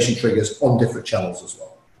motivation triggers on different channels as well.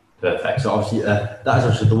 Perfect. So obviously, that is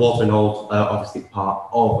obviously the watering hole, obviously part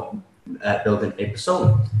of building a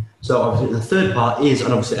persona. So obviously, the third part is,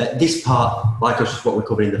 and obviously this part, like what we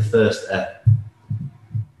covered in the first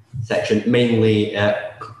section, mainly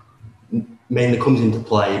comes into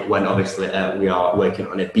play when obviously we are working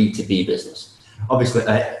on a B2B business. Obviously,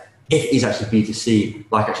 if it's actually B2C,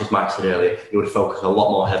 like actually Mike said earlier, you would focus a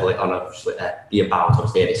lot more heavily on obviously the about,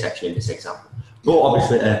 obviously any section in this example. But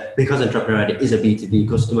obviously, because Entrepreneur Edit is a B2B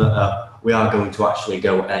customer, we are going to actually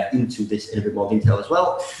go into this in a bit more detail as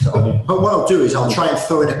well. So, but what I'll do is I'll try and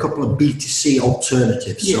throw in a couple of B2C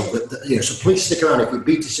alternatives. Yeah. So please stick around. If you're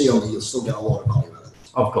B2C only, you'll still get a lot of value out of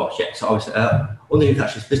it. Of course, yeah. So obviously, underneath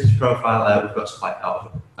actually business profile, we've got stuff like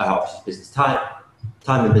obviously business type,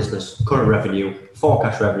 time in business, current revenue,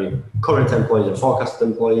 forecast revenue, current employees and forecasted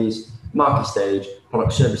employees, market stage,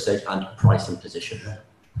 product service stage, and pricing position. Yeah.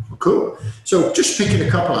 Cool. So just picking a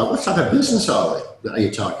couple out, what type of business are you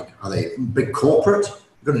targeting? Are they big corporate?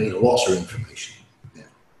 You're going to need lots of information. Yeah.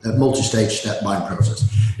 A multi-stage step buying process.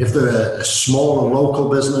 If they're a small or local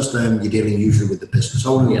business, then you're dealing usually with the business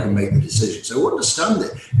owner who can make the decision. So understand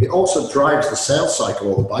it. It also drives the sales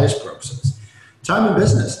cycle or the buyer's process. Time in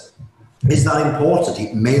business. Is that important?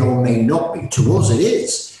 It may or may not be. To us, it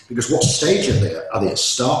is. Because what stage are they at? Are they at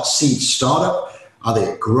seed startup? Are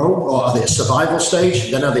they at grow, or are they at survival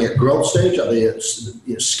stage? Then are they at growth stage? Are they at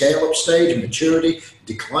scale up stage, maturity,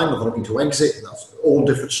 decline? Are they looking to exit? That's all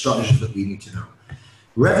different strategies that we need to know.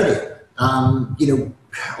 Revenue.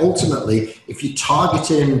 Ultimately, if you're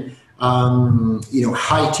targeting,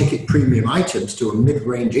 high ticket premium items to a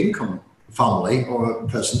mid-range income family or a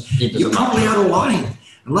person, you're probably out of line.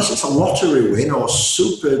 Unless it's a lottery win or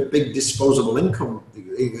super big disposable income,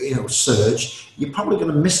 surge, you're probably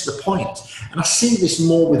going to miss the point. And I see this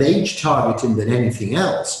more with age targeting than anything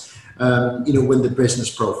else. When the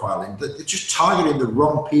business profiling, they're just targeting the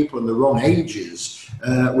wrong people and the wrong ages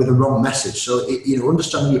with the wrong message. So,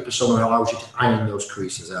 understanding your persona allows you to iron those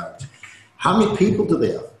creases out. How many people do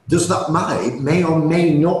they have? Does that matter? It may or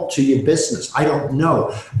may not to your business. I don't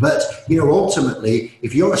know. But, ultimately,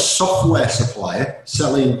 if you're a software supplier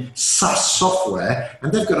selling SaaS software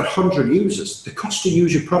and they've got 100 users, the cost to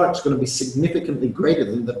use your product is going to be significantly greater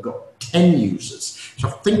than they've got 10 users. So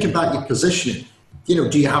think about your positioning.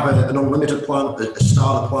 Do you have an unlimited plan, a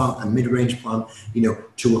starter plan, a mid-range plan,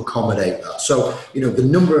 to accommodate that? So, the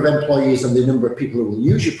number of employees and the number of people who will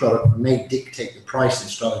use your product may dictate the pricing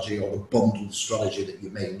strategy or the bundled strategy that you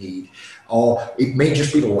may need. Or it may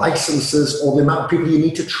just be the licenses or the amount of people you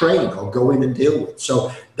need to train or go in and deal with.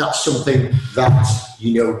 So that's something that,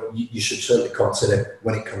 you should certainly consider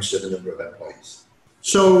when it comes to the number of employees.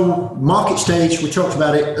 So market stage, we talked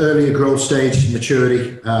about it earlier, growth stage,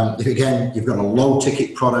 maturity. If again, you've got a low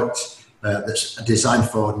ticket product that's designed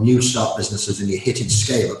for new start businesses and you're hitting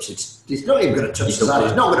scale ups, it's not even going to touch that.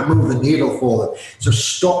 It's not going to move the needle for them. So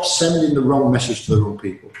stop sending the wrong message to the wrong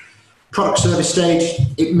people. Product service stage,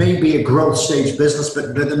 it may be a growth stage business,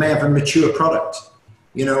 but they may have a mature product.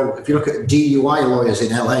 You know, if you look at DUI lawyers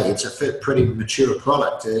in LA, it's a pretty mature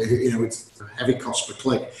product. You know, it's a heavy cost per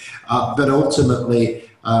click, but ultimately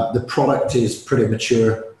the product is pretty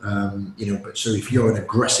mature. You know, but so if you're an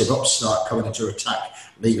aggressive upstart coming in to attack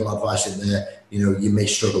legal advice in there, you know, you may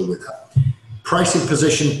struggle with that. Pricing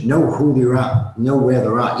position, know who they're at, know where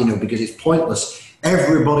they're at, you know, because it's pointless.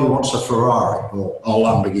 Everybody wants a Ferrari or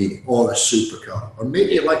Lamborghini or a supercar, or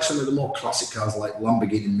maybe you like some of the more classic cars like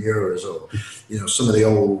Lamborghini Miuras, or you know, some of the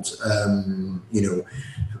old you know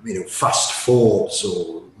fast Fords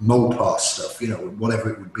or Mopar stuff, you know,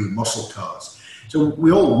 whatever it would be, muscle cars. So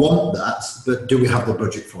we all want that, but do we have the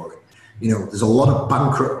budget for it? You know, there's a lot of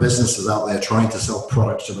bankrupt businesses out there trying to sell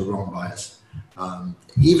products to the wrong buyers.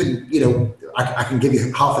 Even, you know, I can give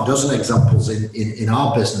you half a dozen examples in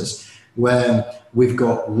our business where we've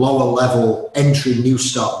got lower level entry new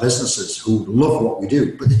start businesses who love what we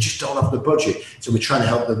do, but they just don't have the budget. So we're trying to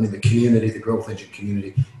help them in the community, the growth engine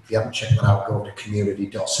community. If you haven't checked that out, go to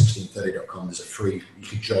community.1630.com. There's a free, you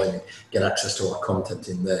can join and get access to our content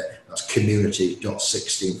in there. That's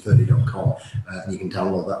community.1630.com. And you can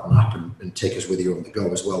download that on app and take us with you on the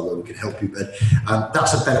go as well, where we can help you. But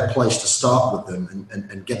that's a better place to start with them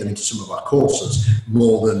and get them into some of our courses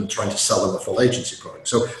more than trying to sell them a full agency product.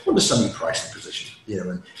 So understand your pricing position. You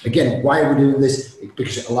know, and again, why are we doing this?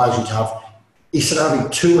 Because it allows you to have, instead of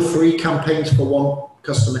having 2 or 3 campaigns for one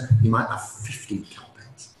customer, you might have 15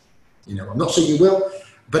 campaigns. You know, I'm not saying you will,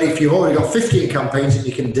 but if you've already got 15 campaigns and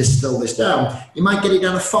you can distill this down, you might get it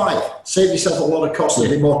down to 5. Save yourself a lot of cost and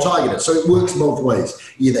be more targeted. So it works both ways.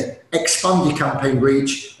 Either expand your campaign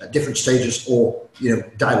reach at different stages, or you know,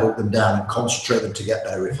 dilute them down and concentrate them to get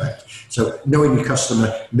better effect. So knowing your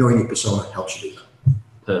customer, knowing your persona helps you do that.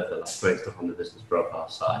 Perfect, that's great stuff on the business profile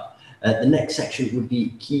side. The next section would be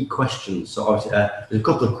key questions. So obviously, there's a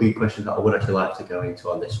couple of key questions that I would actually like to go into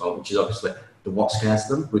on this one, which is obviously the what scares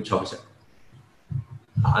them, which obviously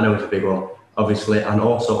I know is a big one, obviously, and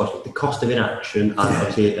also obviously the cost of inaction, and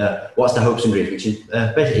obviously what's the hopes and dreams, which is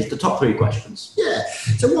basically it's the top 3 questions. Yeah.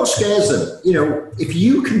 So what scares them? You know, if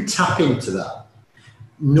you can tap into that,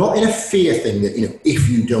 not in a fear thing that, you know, if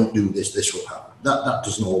you don't do this, this will happen. That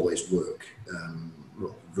doesn't always work.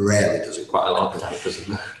 Rarely does it. Quite a lot of the time,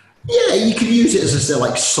 doesn't it? Yeah, you can use it as I say,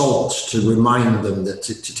 like salt to remind them that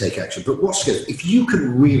to take action. But what's good, if you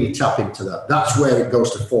can really tap into that, that's where it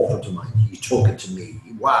goes to forefront of mind. You're talking to me,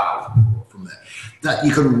 wow, from there. That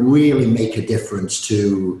you can really make a difference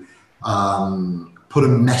to put a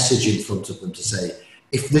message in front of them to say,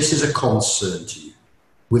 if this is a concern to you,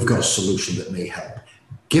 we've got a solution that may help.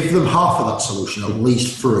 Give them half of that solution, at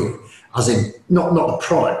least free. As in, not the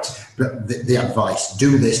product, but the advice.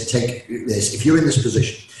 Do this, take this. If you're in this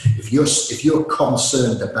position, if you're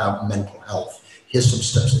concerned about mental health, here's some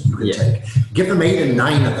steps that you can take. Give them 8 and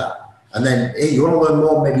 9 of that. And then, hey, you want to learn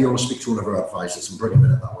more, maybe you want to speak to one of our advisors and bring them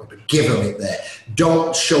in it that way. But give them it there.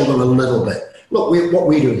 Don't show them a little bit. Look, what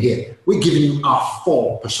we're doing here, we're giving you our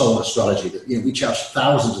full persona strategy that, you know, we charge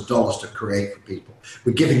thousands of dollars to create for people.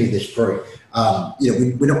 We're giving you this free. You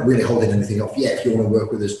know, we're not really holding anything off yet. If you want to work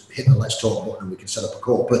with us, hit the let's talk button and we can set up a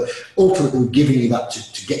call. But ultimately, we're giving you that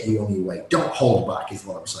to get you on your way. Don't hold back is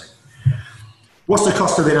what I'm saying. What's the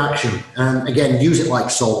cost of inaction? Again, use it like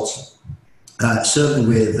salt. Certainly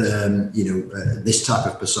with, this type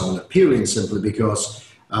of persona, purely and simply because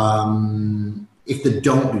if they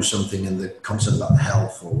don't do something and they're concerned about the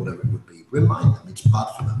health or whatever it would be, remind them it's bad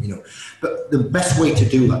for them, you know. But the best way to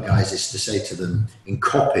do that, guys, is to say to them in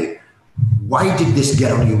copy, why did this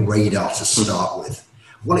get on your radar to start with?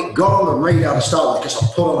 Well, it got on the radar to start with because I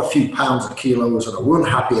put on a few pounds and kilos and I wasn't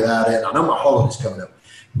happy about it. And I know my holiday's coming up.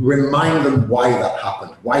 Remind them why that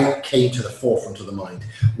happened, why it came to the forefront of the mind.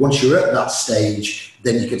 Once you're at that stage,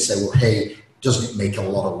 then you can say, well, hey, doesn't it make a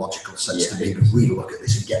lot of logical sense to maybe relook at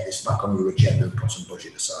this and get this back on your agenda and put some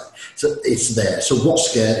budget aside? So it's there. So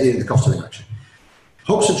what's scared? The cost of inaction.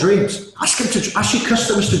 Hopes and dreams. Ask your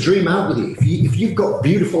customers to dream out with you. If you've got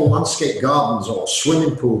beautiful landscape gardens or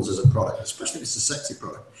swimming pools as a product, especially if it's a sexy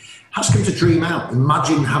product, ask them to dream out.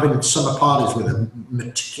 Imagine having summer parties with a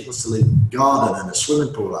meticulously garden and a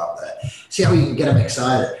swimming pool out there. See how you can get them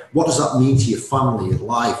excited. What does that mean to your family, your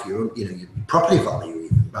life, your property value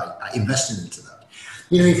even, by investing into that?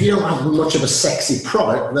 You know, if you don't have much of a sexy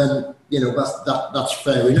product, then that's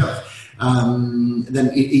fair enough.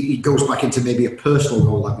 Then it goes back into maybe a personal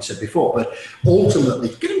goal, like we said before. But ultimately,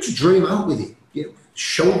 get them to dream out with you.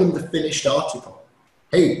 Show them the finished article.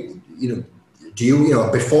 Hey, do you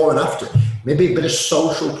before and after? Maybe a bit of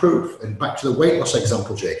social proof. And back to the weight loss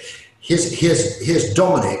example, Jay. Here's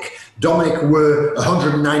Dominic Dominic were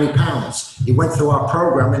 190 pounds. He went through our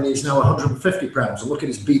program and he's now 150 pounds. And look at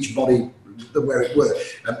his beach body, where it were.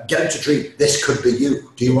 Get him to dream, this could be you.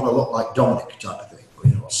 Do you want to look like Dominic type of thing? Or,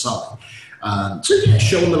 you know, or Sally. So yeah,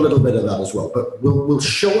 show them a little bit of that as well. But we'll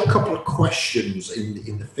show a couple of questions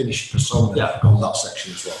in the finished persona on that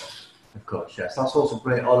section as well. Of course, yes. That's also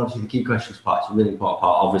great. Obviously, the key questions part is a really important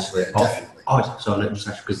part, obviously. Yeah, definitely.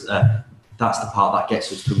 Because that's the part that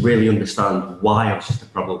gets us to really understand why our sister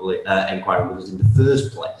probably inquiring with us in the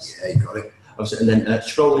first place. Yeah, you got it. Obviously, and then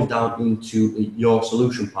scrolling down into your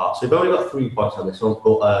solution part. So we've only got 3 points on this one,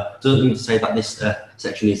 but doesn't mean to say that this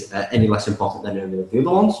section is any less important than any of the other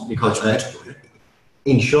ones, because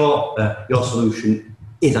in short, your solution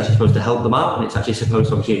is actually supposed to help them out, and it's actually supposed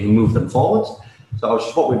to obviously move them forward. So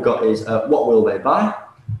what we've got is what will they buy,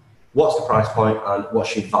 what's the price point, and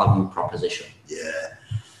what's your value proposition. Yeah.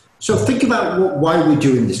 So think about why we're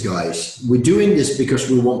doing this, guys. We're doing this because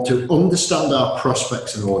we want to understand our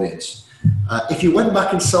prospects and audience. If you went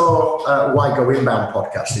back and saw Why Go Inbound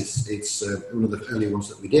podcast, it's one of the early ones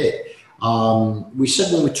that we did. We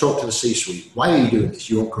said when we talked to the C-suite, why are you doing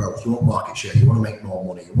this? You want growth, you want market share, you want to make more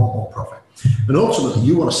money, you want more profit. And ultimately,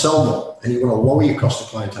 you want to sell more and you want to lower your cost of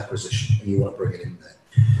client acquisition and you want to bring it in there.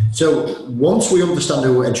 So once we understand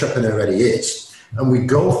who Entrepreneur Ready is, and we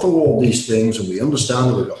go through all these things and we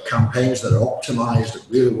understand that we've got campaigns that are optimized, that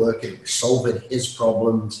really working, we're solving his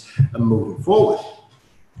problems and moving forward.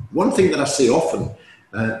 One thing that I see often,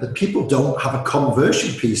 that people don't have a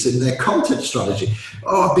conversion piece in their content strategy.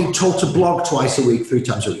 Oh, I've been told to blog twice a week, 3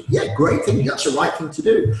 times a week. Yeah, great thing. That's the right thing to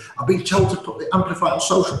do. I've been told to put the amplify on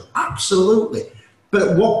social. Absolutely. But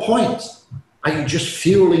at what point are you just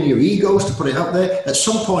fueling your egos to put it out there? At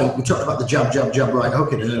some point, we talked about the jab, right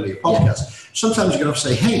hook in an earlier podcast. Yeah. Sometimes you're going to have to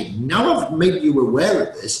say, hey, now I've made you aware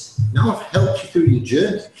of this. Now I've helped you through your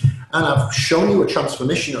journey. And I've shown you a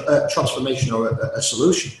transformation or a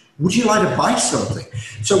solution. Would you like to buy something?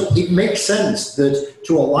 So it makes sense that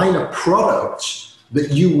to align a product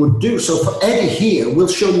that you would do. So for Eddie here, we'll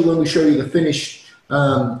show you when we show you the finished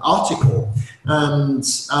article. And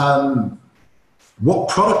what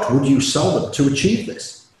product would you sell them to achieve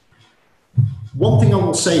this? One thing I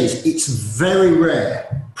will say is it's very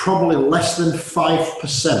rare, probably less than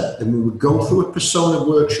 5%, that we would go through a persona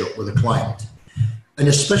workshop with a client. And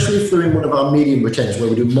especially if they're in one of our medium retainers where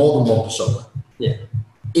we do more than one persona. Yeah.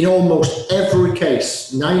 In almost every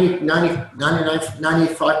case,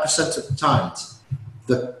 95% of the time,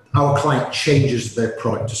 our client changes their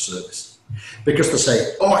product or service. Because they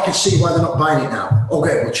say, oh, I can see why they're not buying it now.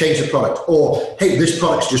 Okay, we'll change the product. Or, hey, this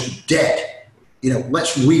product's just dead. You know,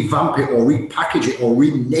 let's revamp it or repackage it or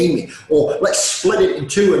rename it. Or let's split it in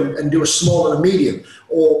two and do a small and a medium.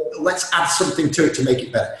 Or let's add something to it to make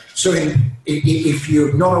it better. So if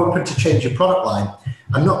you're not open to change your product line,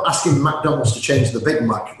 I'm not asking McDonald's to change the Big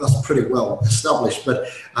Mac. That's pretty well established. But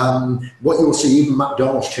what you'll see, even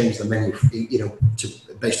McDonald's change the menu, you know,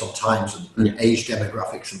 based on times and age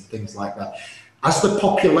demographics and things like that. As the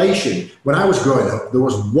population, when I was growing up, there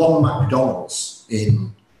was one McDonald's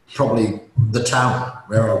in probably the town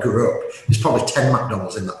where I grew up. There's probably 10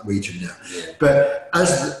 McDonald's in that region now. Yeah. But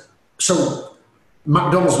so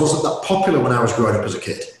McDonald's wasn't that popular when I was growing up as a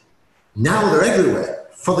kid. Now they're everywhere.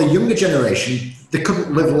 For the younger generation, they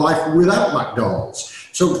couldn't live life without McDonald's.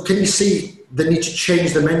 So can you see the need to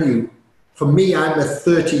change the menu? For me, I'm a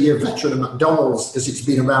 30-year veteran of McDonald's because it's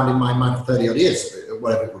been around in my mind for 30 odd years,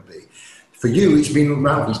 whatever it would be. For you, it's been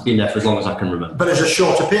around. It's been there for as long as I can remember. But as a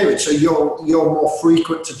shorter period, so you're more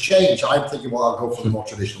frequent to change. I'm thinking, well, I'll go for the more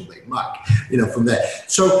traditional Big Mac, you know, from there.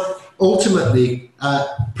 So ultimately,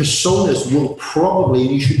 personas will probably,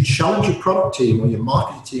 and you should challenge your product team or your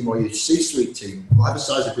marketing team or your C-suite team, whatever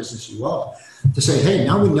size of business you are, to say, hey,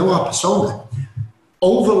 now we know our persona.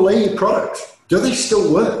 Overlay your product. Do they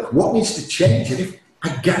still work? What needs to change? And if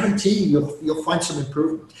I guarantee you'll find some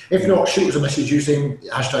improvement. If not, shoot us a message using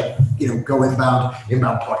hashtag, you know, Go Inbound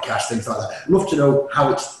podcast, things like that. Love to know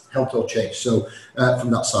how it's helped or changed. So from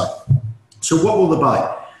that side. So what will they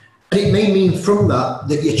buy? And it may mean from that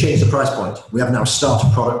you change the price point. We have now a starter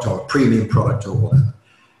product or a premium product or whatever.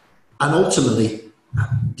 And ultimately,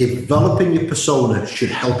 developing your persona should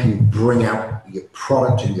help you bring out your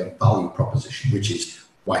product and your value proposition, which is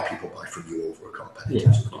why people buy from you over a competitor. Yeah,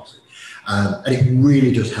 of course. And it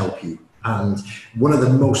really does help you. And one of the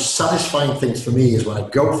most satisfying things for me is when I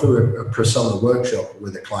go through a persona workshop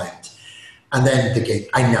with a client and then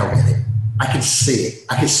I now get it. I can see it.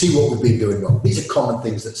 I can see what we've been doing wrong. These are common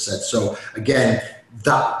things that's said. So again,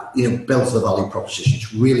 that, you know, builds the value proposition.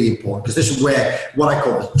 It's really important because this is where what I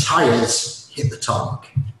call the tires hit the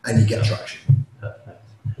tarmac and you get traction. Perfect.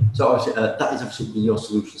 So So obviously, that is obviously your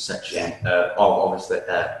solution section of obviously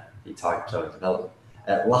the target persona development.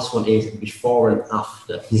 Last one is before and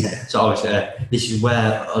after. Yeah. So obviously, this is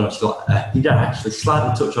where honestly, you don't actually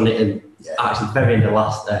slightly touch on it in actually very in the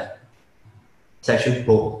last section,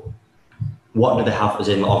 but what do they have as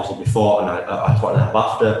in obviously before and what do they have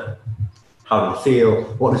after? How do they feel?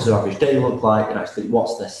 What does their average day look like? And actually,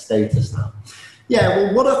 what's their status now? Yeah,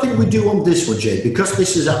 well, what I think we do on this one, Jay, because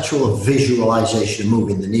this is actual visualization of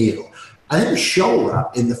moving the needle, I think we show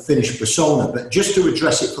that in the finished persona, but just to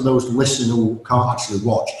address it for those listening who can't actually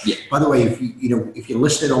watch. Yeah. By the way, if you're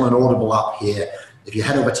listening on an Audible app here, if you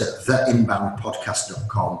head over to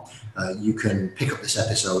theinboundpodcast.com, you can pick up this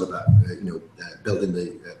episode about building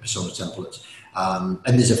the persona templates.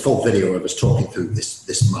 And there's a full video of us talking through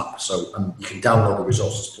this map. So you can download the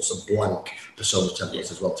resources plus a blank persona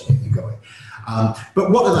template as well to get you going.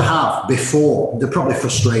 But what do they have before? They're probably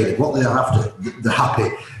frustrated. What do they have after? They're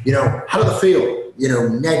happy. How do they feel?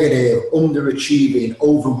 Negative, underachieving,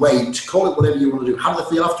 overweight, call it whatever you want to do. How do they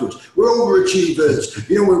feel afterwards? We're overachievers.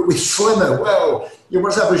 We're slimmer. Well,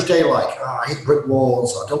 what's average day like? I hit brick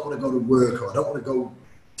walls. I don't want to go to work, or I don't want to go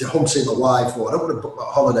to home see my wife, or I don't want to book that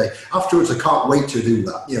holiday. Afterwards, I can't wait to do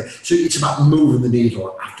that. So it's about moving the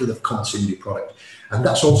needle after they've consumed your product. And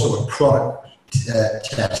that's also a product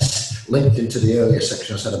test linked into the earlier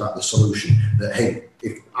section I said about the solution, that, hey,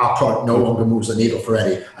 if our product no longer moves the needle for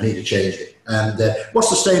Eddie, I need to change it. And what's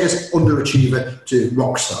the status? Underachiever to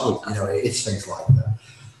rock star. It's things like that.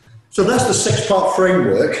 So that's the 6-part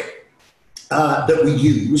framework that we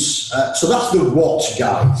use. So that's the what,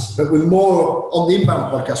 guys. But we're more, on the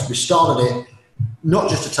Inbound podcast, we started it not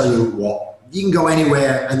just to tell you what. You can go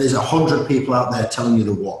anywhere and there's 100 people out there telling you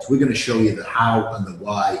the what. We're going to show you the how and the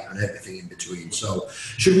why and everything in between. So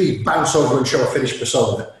should we bounce over and show a finished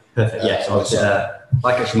persona? Perfect, yes.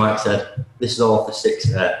 Like actually Mike said, this is all for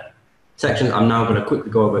 6 sections. I'm now going to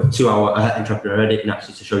quickly go over to our entrepreneur edit and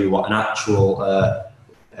actually to show you what an actual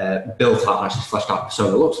built out and actually fleshed out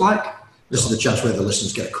persona looks like. This is the chance where the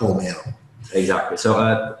listeners get to call me out. Exactly.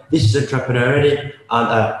 So this is entrepreneur edit,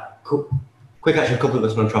 and quick action couple of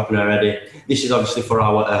us on entrepreneur edit. This is obviously for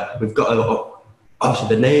our we've got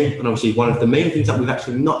obviously the name, and obviously one of the main things that we've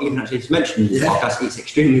actually not even actually mentioned in the podcast. It's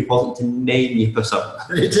extremely important to name your persona.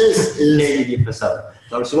 It is. Name your persona.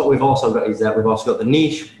 So obviously what we've also got is we've also got the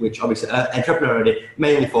niche, which obviously entrepreneur edit,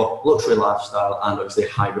 mainly for luxury lifestyle and obviously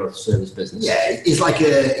high growth service business. Yeah, he's like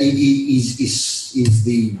he's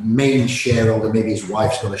the main shareholder. Maybe his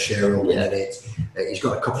wife's got a shareholder in it. He's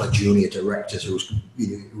got a couple of junior directors who's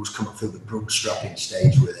come up through the bootstrapping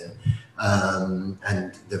stage with him.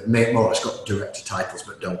 And they've more or less got director titles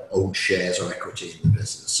but don't own shares or equity in the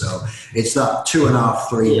business. So it's that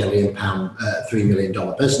 $3 million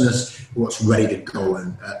business what's ready to go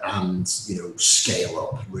and scale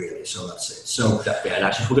up really. So that's it. So exactly. And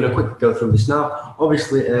actually, we're going to quickly go through this now.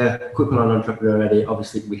 Obviously, quick one on entrepreneur ready.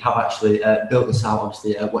 Obviously, we have actually built this out.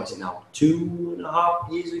 Obviously, what is it now?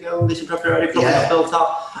 2.5 years ago, this entrepreneur ready probably got built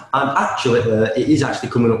out. And actually, it is actually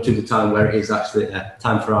coming up to the time where it is actually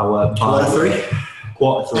time for our quarter three.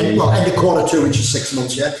 End of quarter 2, which is 6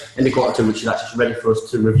 months yet. End of quarter 2, which is actually ready for us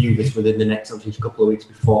to review this within the next obviously couple of weeks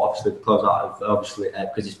before obviously the close out of obviously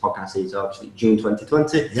because this podcast is obviously June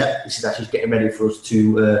 2020. Yeah. This is actually getting ready for us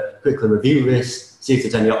to quickly review this, see if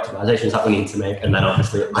there's any optimizations that we need to make, and then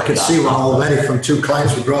obviously I can see one already from 2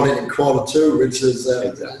 clients we brought in quarter 2, which is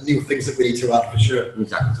new things that we need to add for sure.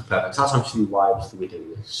 Exactly, so perfect. So that's actually why obviously we do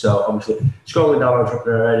this. So obviously scrolling down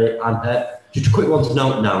entrepreneur already, and just a quick one to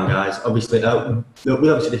note down, guys. Obviously, with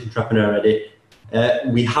obviously this entrepreneur edit,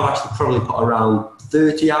 we have actually probably put around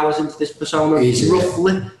 30 hours into this persona,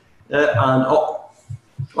 roughly. And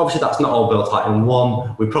obviously, that's not all built out in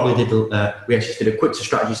one. We probably did. We actually did a quick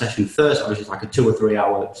strategy session first. Obviously, it's like a 2 or 3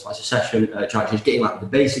 hour session, trying to just getting like the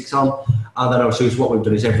basics on. And then obviously, what we've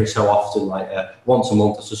done is every so often, like once a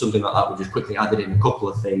month or so, something like that, we just quickly added in a couple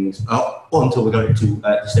of things until we got it to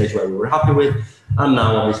the stage where we were happy with. And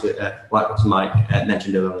now, obviously, like what Mike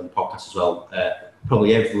mentioned earlier in the podcast as well,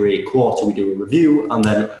 probably every quarter we do a review, and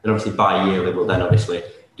then obviously bi-yearly we'll then obviously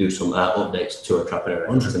do some updates to entrepreneur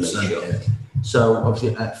to make sure. Yeah. So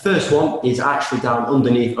obviously, first one is actually down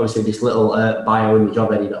underneath, obviously, this little bio image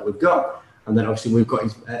already that we've got, and then obviously we've got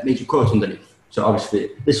his major quote underneath. So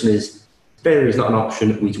obviously, this one is failure is not an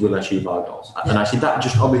option; we will achieve our goals. And actually, that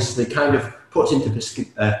just obviously kind of puts into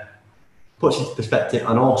perspective,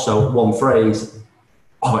 and also one phrase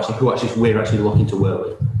of actually who we're actually looking to work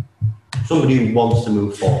with. Somebody who wants to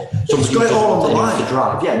move forward. Somebody who's got it all on the line. To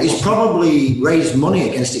drive. Yeah, he's probably raised money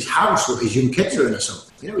against his house that his young kids are in or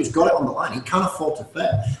something. You know, he's got it on the line. He can't afford to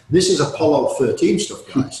fail. This is Apollo 13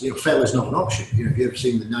 stuff, guys. You know, failure is not an option. You know, if you've ever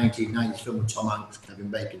seen the 1990s film with Tom Hanks, Kevin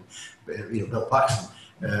Bacon, you know, Bill Paxton,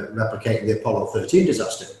 replicating the Apollo 13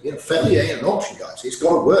 disaster. You know, failure ain't an option, guys. It's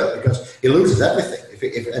got to work because he loses everything.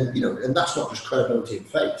 And you know, and that's not just credibility and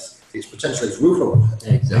faith. It's potentially his roof over.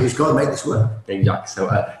 Exactly. He's got to make this work. Exactly. So,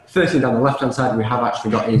 first thing down the left-hand side, we have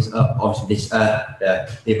actually got is obviously this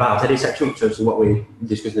the About Eddie section, which is what we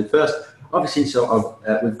discussed in first. Obviously, so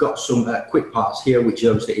we've got some quick parts here, which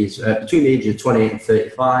obviously is between the ages of 28 and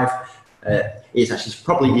 35. It's actually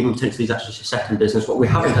probably even potentially is actually a second business. What we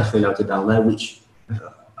haven't actually noted down there, which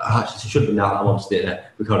actually should be now that I'm obviously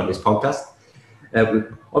recording this podcast.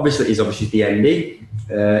 Obviously, he's obviously the MD.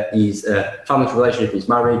 He's family relationship. He's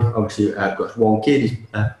married. Obviously, got one kid. He's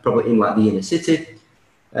probably in like the inner city.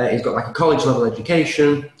 He's got like a college level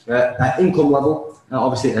education, income level.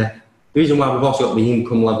 Obviously, the reason why we've also got the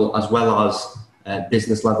income level as well as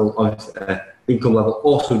business level. Income level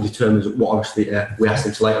also determines what obviously we asked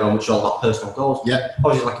him to later on, which are all about personal goals. Yeah.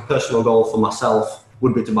 Obviously, like a personal goal for myself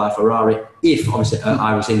would be to buy a Ferrari. If obviously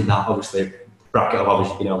I was in that obviously bracket of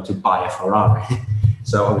obviously being able to buy a Ferrari.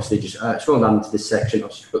 So obviously just scrolling down into this section,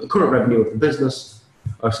 obviously we've got the current revenue of the business.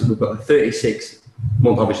 Obviously we've got a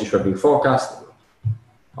 36-month obviously revenue forecast.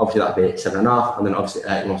 Obviously that'd be 7.5, and then obviously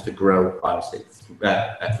he wants to grow obviously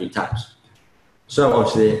 3 times. So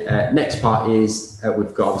obviously next part is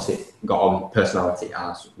we've got obviously got on personality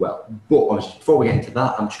as well. But obviously before we get into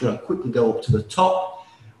that, I'm just going to quickly go up to the top,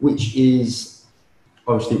 which is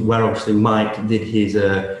obviously where obviously Mike did his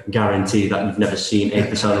guarantee that you've never seen a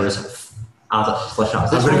persona as flesh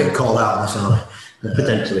out. I'm going to get called out on this, aren't I?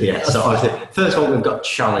 Potentially, yeah. So obviously, first of all, we've got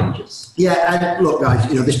challenges. Yeah, and look, guys,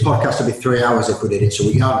 you know, this podcast would be 3 hours if we did it, so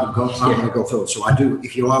we aren't going to go through it. So I do,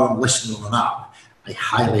 if you are listening on an app, I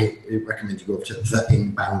highly recommend you go up to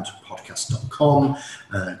theinboundpodcast.com,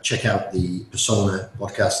 check out the Persona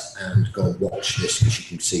podcast and go and watch this because you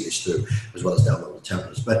can see this through as well as download the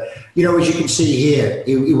templates. But, you know, as you can see here,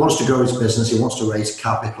 he wants to grow his business, he wants to raise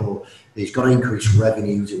capital, he's got to increase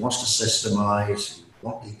revenues, he wants to systemize,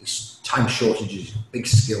 his time shortages, big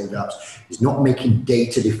skill gaps, he's not making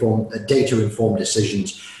data-informed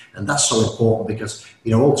decisions. And that's so important because,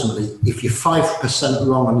 you know, ultimately, if you're 5%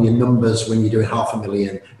 wrong on your numbers when you're doing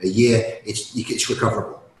 $500,000 a year, it's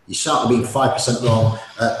recoverable. You start being 5% wrong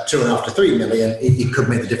at 2.5 to 3 million, it could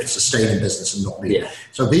make the difference to staying in business and not being. Yeah.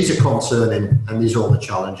 So these are concerning, and these are all the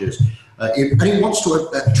challenges. And he wants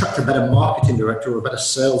to attract a better marketing director or a better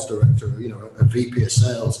sales director, you know, a VP of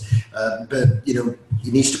sales. But, you know,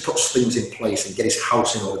 he needs to put things in place and get his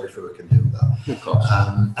house in order before he can do that. Of course.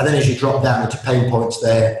 And then as you drop down into pain points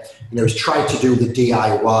there, you know, he's tried to do the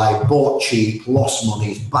DIY, bought cheap, lost money,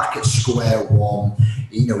 he's back at square one,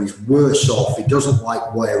 you know, he's worse off, he doesn't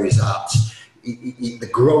like where he's at, the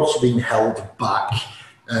growth's being held back.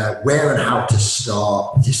 Where and how to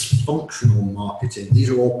start, dysfunctional marketing, these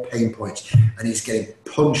are all pain points, and he's getting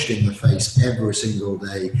punched in the face every single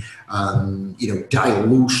day. You know,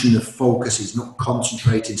 dilution of focus, he's not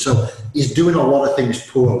concentrating, so he's doing a lot of things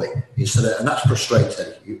poorly instead of, and that's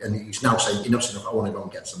frustrating. And he's now saying, enough's enough, I want to go and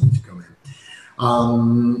get somebody to come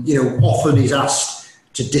in. You know, often he's asked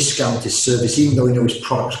to discount his service, even though he knows his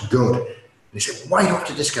product's good. And he said, why do I have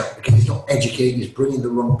to discount? Because he's not educating, he's bringing the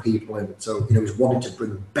wrong people in. So, you know, he's wanting to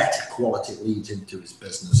bring better quality leads into his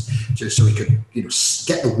business just so he could, you know,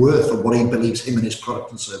 get the worth of what he believes him and his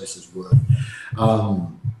product and service is worth.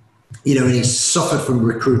 You know, and he's suffered from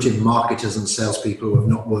recruiting marketers and salespeople who have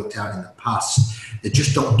not worked out in the past. They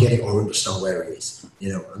just don't get it or understand where he is,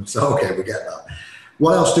 you know. And so, okay, we get that.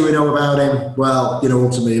 What else do we know about him? Well, you know,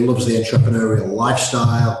 ultimately he loves the entrepreneurial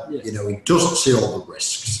lifestyle. Yeah. You know, he doesn't see all the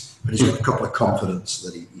risks. But he's got a couple of confidence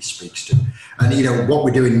that he speaks to. And, you know, what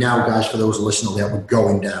we're doing now, guys, for those who listen on the app, we're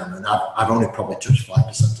going down. And I've only probably touched 5%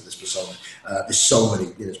 of this persona. There's so many,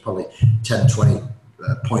 you know, there's probably 10, 20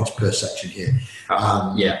 points per section here.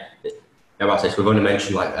 Yeah. About this, we've only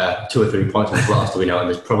mentioned like 2 or 3 points. What else do we know? And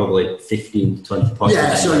there's probably 15 to 20 points.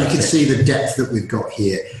 Yeah, so you can see the depth that we've got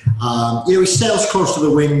here. You know, his sail's close to the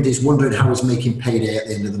wind. He's wondering how he's making payday at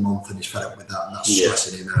the end of the month, and he's fed up with that, and that's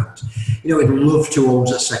stressing him out. You know, he'd love to own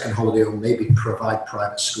a second holiday home, maybe provide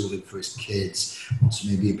private schooling for his kids, wants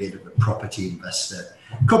maybe a bit of a property investor.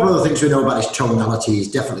 A couple of other things we know about his tonality. He's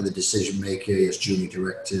definitely the decision maker. He has junior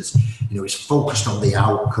directors. You know, he's focused on the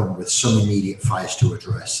outcome with some immediate fires to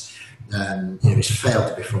address. You know, he's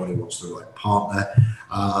failed before and he wants the right partner.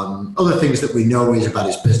 Other things that we know is about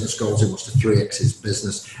his business goals. He wants to 3x his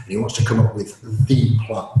business, and he wants to come up with the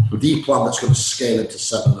plan that's going to scale him to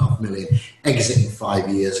 7.5 million, exit in 5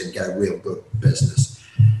 years and get a real good business.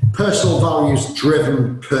 Personal values,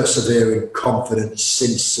 driven, persevering, confident,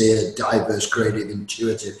 sincere, diverse, creative,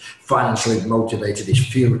 intuitive, financially motivated, is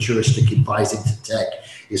futuristic, advising to tech,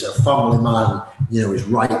 is a family man, is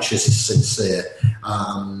righteous, is sincere.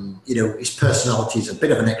 His personality is a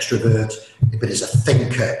bit of an extrovert, but he's a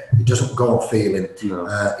thinker. He doesn't go on feeling. No.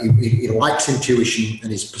 He likes intuition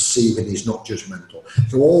and he's perceiving, he's not judgmental.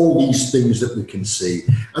 So all these things that we can see.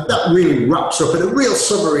 And that really wraps up in a real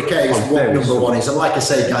summary case what number one is. And like I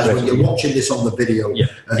say, guys, when you're watching this on the video, He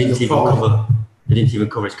didn't even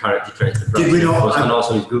cover his character traits. Did we not? And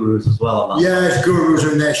also his gurus as well. His gurus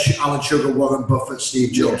are in there. Alan Sugar, Warren Buffett,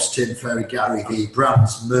 Steve Jobs, Tim Ferry, Gary Vee,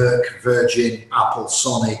 brands, Merck, Virgin, Apple,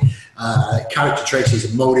 Sony. Character traits,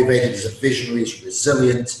 he's motivated, he's a visionary, he's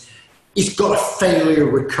resilient. He's got a failure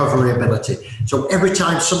recovery ability. So every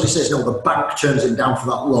time somebody says, no, the bank turns him down for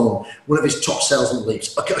that loan, one of his top salesmen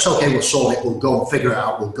leaves. Okay, it's okay, we'll sort it, we'll go and figure it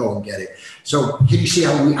out, we'll go and get it. So can you see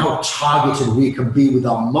how targeted we can be with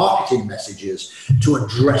our marketing messages to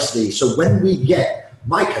address these? So when we get,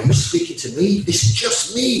 Mike, are you speaking to me? This is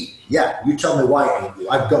just me. Yeah, you tell me why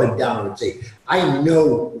I've got him down on a tee. I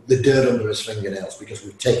know the dirt under his fingernails because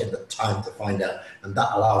we've taken the time to find out, and that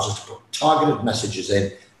allows us to put targeted messages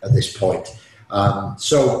in at this point.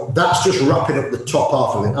 So that's just wrapping up the top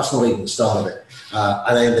half of it. That's not even the start of it.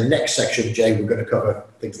 And then in the next section, Jay, we're going to cover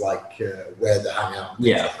things like where they hang out.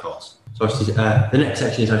 Yeah, of course. So the next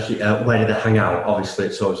section is actually where do they hang out,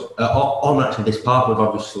 obviously. So on actually this part, we've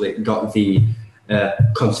obviously got the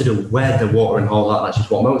consider where the watering holes are, that's just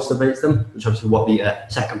what motivates them, which obviously what the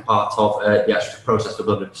second part of the actual process of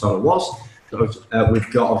building a persona was. So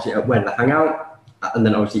we've got obviously where they hang out, and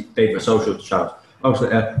then obviously favourite social channels. Obviously,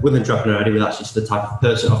 with entrepreneurship, that's just the type of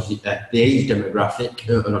person, obviously the age demographic,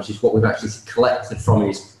 and obviously what we've actually collected from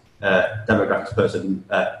his demographics,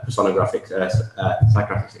 personographics,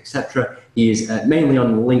 psychographics, etc. He is mainly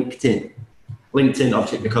on LinkedIn. LinkedIn,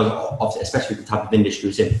 obviously, because obviously, especially the type of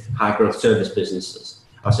industries in high growth service businesses,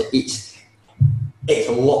 obviously it's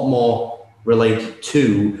a lot more related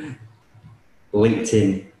to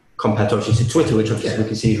LinkedIn compared to obviously Twitter, which obviously we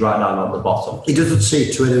can see is right down at the bottom. He doesn't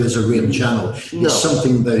see Twitter as a real channel. No. It's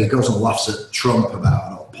something that he goes and laughs at Trump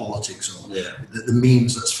about, or politics, or the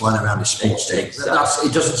memes that's flying around his sports team. Exactly.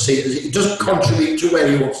 He doesn't see it. It doesn't contribute to where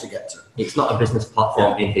he wants to get to. It's not a business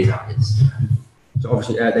platform in his eyes. So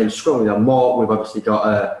obviously, then scrolling down more, we've obviously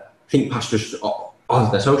got think past just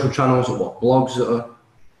on their social channels, what blogs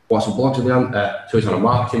what's the blogs are they on? So he's on a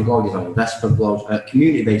marketing blog, he's on investment blogs,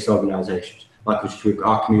 community-based organisations. Like we've got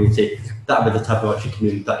our community, that would be the type of actual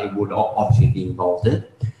community that it would obviously be involved in.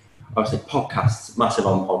 Obviously, podcasts, massive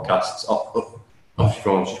on podcasts, obviously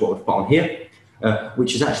from what we've put on here,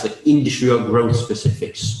 which is actually industry or growth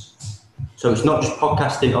specifics. So it's not just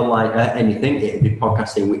podcasting on like anything, it would be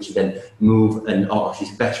podcasting which you then move and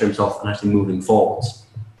obviously better himself and actually moving forwards.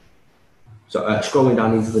 So scrolling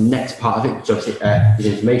down into the next part of it, which obviously his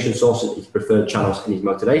information sources, his preferred channels and his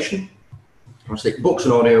motivation. Obviously books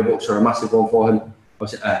and audio books are a massive one for him.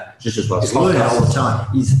 Obviously, just as well. He's learning all the time.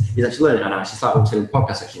 He's actually learning, and actually like what we said in the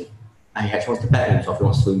podcast section, he actually wants to better himself, he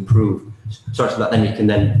wants to improve, so that then he can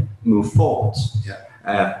then move forwards.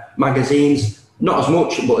 Yeah. Magazines, not as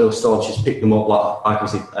much, but he'll still just pick them up. Like I can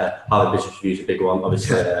see Harvard Business Review is a big one,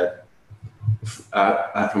 obviously.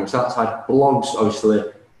 From the start side, blogs, obviously,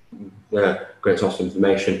 great source of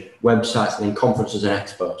information, websites, and then conferences and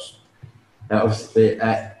expos. Obviously,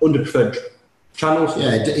 under preferred channels.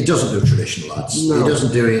 Yeah, he doesn't do traditional ads. No. He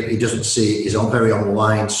doesn't do it. He doesn't see it. He's on very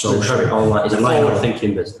online, social. Very online. He's a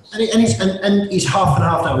forward-thinking business. And he's half and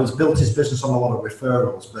half now. He's built his business on a lot of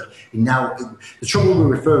referrals. But the trouble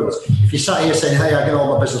with referrals, if you sat here saying, "Hey, I get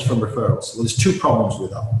all my business from referrals," well, there's two problems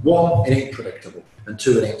with that. One, it ain't predictable, and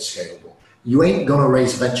two, it ain't scalable. You ain't going to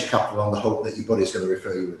raise venture capital on the hope that your buddy's going to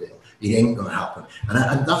refer you a deal. It ain't going to happen.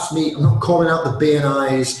 And that's me. I'm not calling out the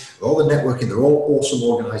BNIs, all the networking. They're all awesome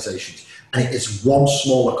organizations. And it's one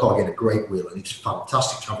smaller cog in a great wheel, and it's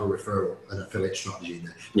fantastic to have a referral and affiliate strategy in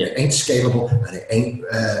there. Yeah. It ain't scalable, and it ain't,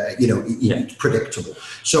 it's predictable.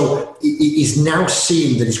 So he's now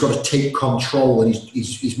seeing that he's got to take control, and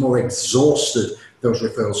he's more exhausted those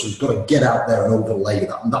referrals. So he's got to get out there and overlay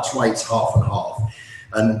that, and that's why it's half and half.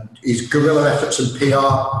 And his guerrilla efforts and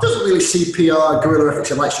PR, doesn't really see PR, guerrilla efforts,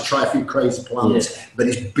 he likes to try a few crazy plans, but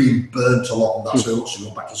he's been burnt a lot, and that's why he wants to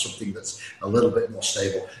go back to something that's a little bit more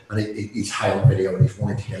stable. And he's high on video, and he's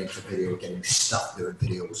wanting to get into video, getting stuff doing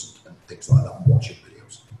videos and things like that, and watching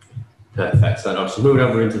videos. Perfect. So obviously moving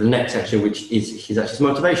over into the next section, which is his actual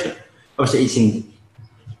motivation. Obviously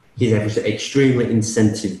he's extremely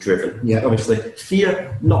incentive driven. Yeah. Obviously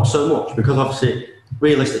fear, not so much, because obviously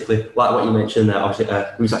realistically, like what you mentioned there, obviously,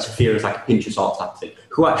 who's actually fear is like a pinch of salt type thing,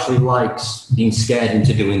 who actually likes being scared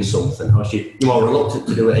into doing something. Obviously, you're more reluctant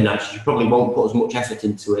to do it, and actually you probably won't put as much effort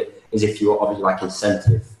into it as if you're obviously like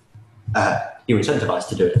you're incentivized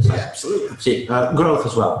to do it. So, Yeah, absolutely. See, growth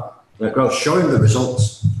as well. Growth. Showing the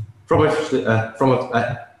results.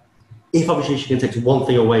 If obviously she can take one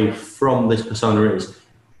thing away from this persona is,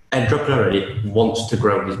 entrepreneur wants to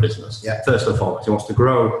grow his business. Yeah. First and foremost, he wants to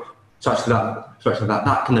grow such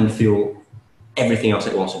that can then fuel everything else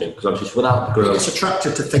that he wants to do. Because obviously without the growth, It's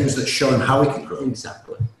attracted to things that show him how he can grow.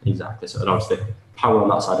 Exactly. So, and obviously power on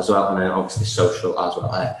that side as well, and then obviously social as well.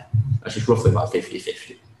 That's just roughly about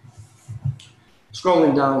 50-50.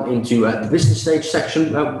 Scrolling down into the business stage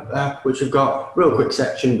section, which we've got a real quick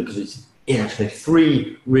section because it's actually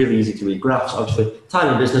 3 really easy to read graphs. Obviously,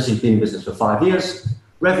 tiny business, he's been in business for 5 years.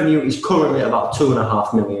 Revenue is currently about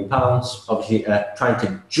 £2.5 million. Obviously, trying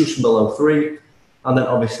to just below 3. And then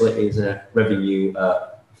obviously his revenue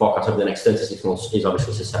forecast over the next 36 months is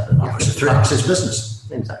obviously to 7.5. It's a 3x business.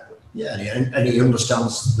 Exactly. Yeah, and he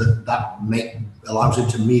understands that allows him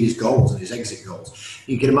to meet his goals and his exit goals.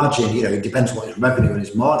 You can imagine, it depends what his revenue and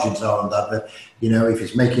his margins are on that, but, if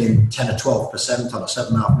he's making 10 or 12% on a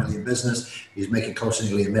 £7.5 million business, he's making close to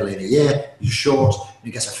nearly $1 million a year, he's short, and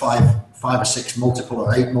he gets a 5 or 6 multiple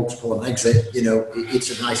or 8 multiple on exit,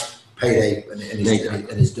 it's a nice payday and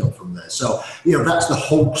it's done from there. So, that's the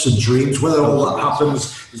hopes and dreams. Whether all that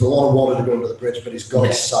happens, there's a lot of water to go under the bridge, but he's got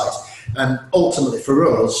his sight. And ultimately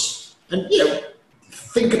for us, and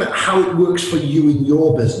think about how it works for you in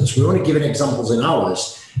your business. We're only giving examples in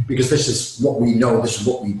ours because this is what we know, this is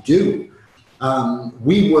what we do.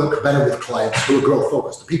 We work better with clients who are growth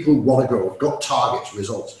focused, the people who want to grow, have got targets,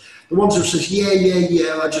 results. The ones who says,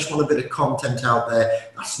 I just want a bit of content out there.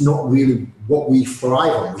 That's not really what we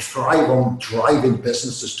thrive on. We thrive on driving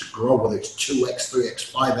businesses to grow, whether it's 2x,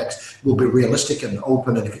 3x, 5x. We'll be realistic and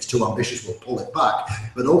open, and if it's too ambitious, we'll pull it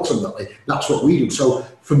back. But ultimately, that's what we do. So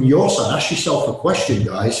from your side, ask yourself a question,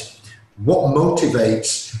 guys. What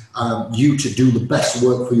motivates you to do the best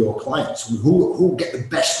work for your clients? Who get the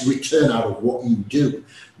best return out of what you do?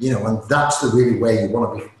 And that's the really way you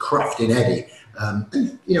want to be crafting Eddie.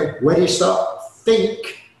 Where do you start?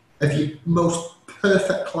 Think of your most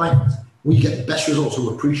perfect client. When you get the best results of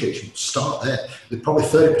appreciation, start there. With probably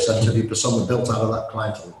 30% of your persona built out of that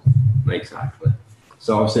client alone. Exactly.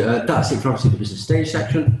 So obviously that's it for obviously the business stage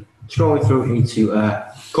section. Scrolling through into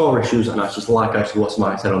core issues, and that's just like actually what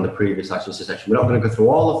Mike said on the previous section. We're not going to go through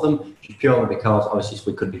all of them, just purely because obviously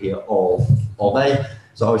we could be here all day.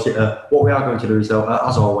 So obviously what we are going to do is though,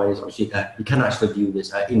 as always, obviously you can actually view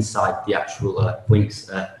this inside the actual links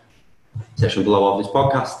section below of this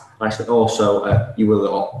podcast. And actually also you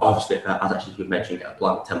will obviously, as actually we've mentioned, get a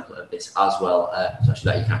blank template of this as well, so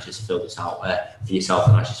actually that you can actually fill this out for yourself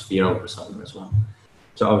and actually for your own persona as well.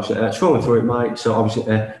 So obviously, scrolling through it, Mike, so obviously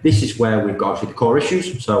this is where we've got obviously the core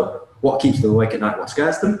issues. So what keeps them awake at night, what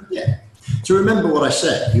scares them? Yeah. So remember what I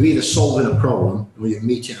said, you're either solving a problem or you're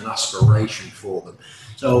meeting an aspiration for them.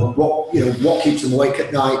 So what keeps them awake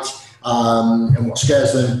at night and what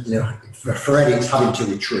scares them, for Eddie, it's having to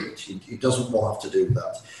retreat. He doesn't want to have to do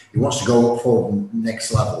that. He wants to go up for the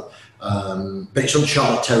next level. But it's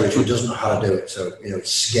uncharted territory, he doesn't know how to do it. So, it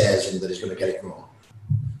scares him that he's going to get it wrong.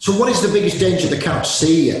 So what is the biggest danger they can't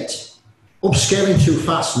see yet? Upscaling too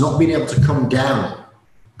fast, not being able to come down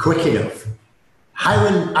quick enough.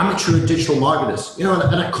 Hiring amateur and digital marketers, and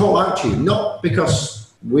I call out to you, not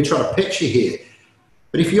because we're trying to pitch you here,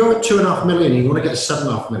 but if you're at 2.5 million and you want to get to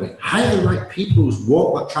 7.5 million, hire the right people who's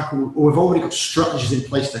walked that track, who have already got strategies in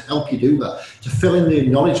place to help you do that, to fill in the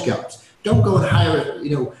knowledge gaps. Don't go and hire,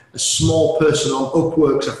 a small person on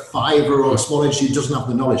Upworks, a Fiverr, or a small agency who doesn't have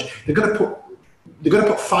the knowledge. They're going to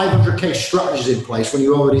put 500k strategies in place when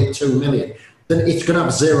you're already at 2 million. Then it's going to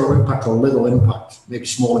have zero impact or little impact, maybe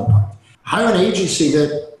small impact. Hire an agency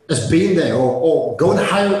that has been there, or go and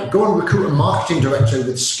recruit a marketing director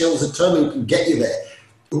with skills internally who can get you there,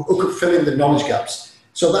 who can fill in the knowledge gaps.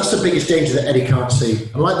 So that's the biggest danger that Eddie can't see.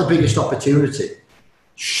 And like the biggest opportunity,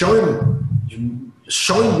 show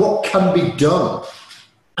him what can be done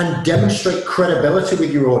and demonstrate credibility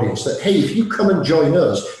with your audience that, hey, if you come and join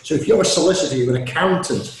us, so if you're a solicitor, you're an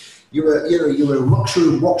accountant, you're a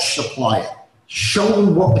luxury watch supplier, show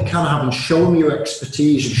them what they can have and show them your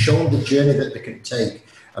expertise and show them the journey that they can take.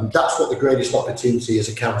 And that's what the greatest opportunity is,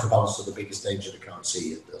 a counterbalance to the biggest danger they can't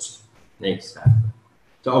see it does. Exactly.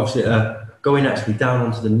 So obviously, going actually down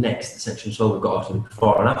onto the next section, so we've got obviously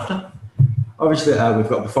before and after. Obviously, we've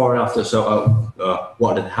got before and after, so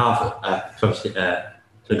what did they have? So obviously,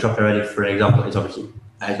 so Entrepreneur Eddie, for example, is obviously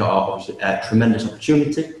got a tremendous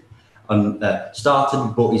opportunity. and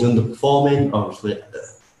started, but he's underperforming. Obviously,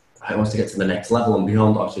 he wants to get to the next level and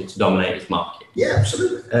beyond, obviously, to dominate his market. Yeah,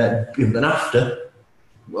 absolutely. Then after,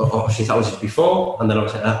 well, obviously that was his before, and then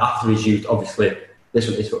obviously after he's used, obviously, this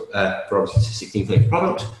one is for obviously 16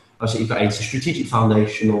 product. Obviously, you've got a strategic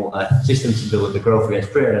foundational system to deliver growth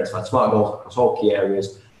against pre-identified SMART goals across all key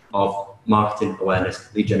areas of marketing,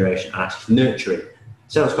 awareness, lead generation, and actually nurturing.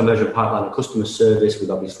 Sales conversion pipeline and customer service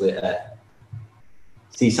with obviously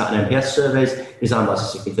CSAT and NPS surveys designed by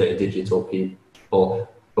 1630 digital people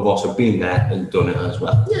who've also been there and done it as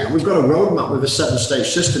well. Yeah, we've got a roadmap with a 7-stage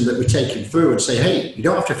system that we take him through and say, hey, you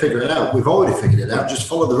don't have to figure it out. We've already figured it out. Just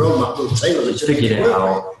follow the roadmap. We'll tailor it to make it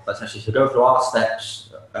work. Let's actually go through our steps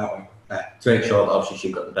to make sure that obviously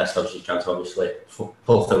you've got the best obviously chance of obviously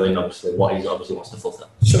fulfilling obviously what he obviously wants to fulfill.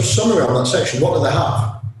 So summary on that section, what do they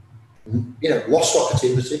have? You know, lost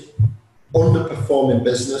opportunity, underperforming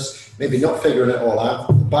business, maybe not figuring it all out,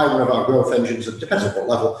 buy one of our growth engines, it depends on what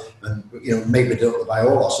level, and you know, maybe they don't buy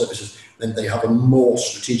all our services, then they have a more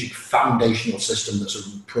strategic foundational system that's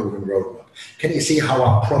a proven roadmap. Can you see how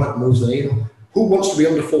our product moves the needle? Who wants to be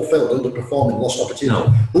underfulfilled, underperforming, lost opportunity? No.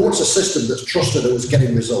 Who wants a system that's trusted and is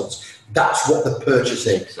getting results? That's what they're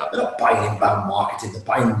purchasing. Exactly. They're not buying inbound marketing, they're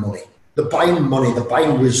buying money. They're buying money, they're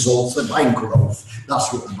buying results, they're buying growth.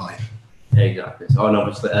 That's what they're buying. Exactly. So, and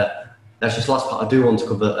obviously, that's just the last part I do want to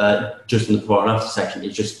cover just in the before and after section.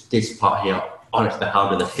 It's just this part here. Honestly, how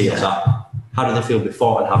do they feel? Yeah. How do they feel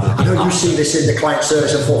before and how do they feel I know you see this in the client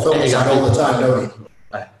service and fulfillment side all the time, don't you?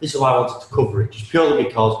 This is why I wanted to cover it, just purely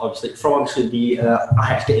because obviously from obviously I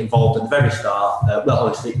had to get involved at the very start. Well,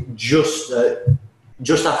 obviously just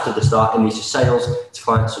after the start in these sales to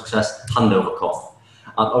client success handover call,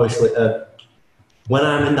 and obviously when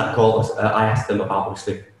I'm in that call, I asked them about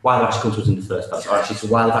obviously why they've actually come to us in the first place, or actually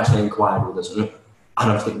why they've actually inquired with us, and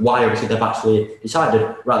obviously why obviously they've actually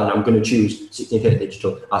decided rather than I'm going to choose 1630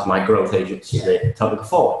 Digital as my growth agency to help me go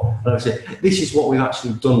forward. And obviously this is what we've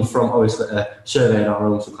actually done from obviously surveying our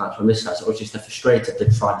own clients from this side. So obviously they're frustrated,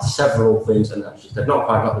 they've tried several things and they've not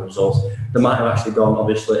quite got the results. They might have actually gone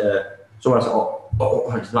obviously someone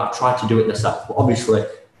else I've tried to do it themselves, but obviously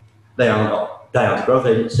they aren't a growth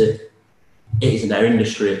agency. It isn't their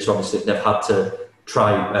industry, so obviously they've had to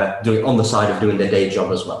try do it on the side of doing their day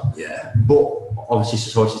job as well. Yeah. But obviously,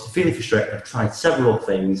 so it's feeling frustrated. They've tried several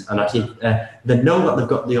things, and actually, they know that they've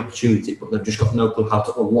got the opportunity, but they've just got no clue how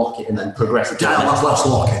to unlock it and then progress. Let's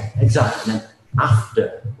lock it. Exactly. And then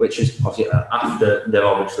after, which is obviously after they've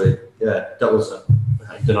obviously done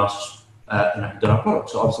our product,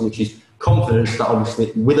 so obviously, which is confidence that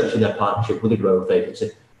obviously with actually their partnership with a growth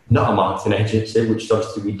agency, not a marketing agency, which is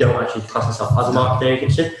obviously we don't actually class ourselves as a marketing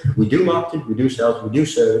agency. We do marketing, we do sales, we do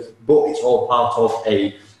service, but it's all part of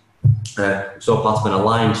an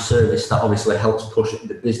aligned service that obviously helps push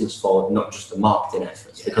the business forward, not just the marketing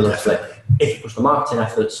efforts. Yeah, because obviously, if you push the marketing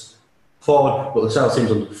efforts forward, but the sales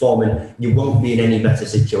team's underperforming, you won't be in any better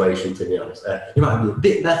situation, to be honest. You might be a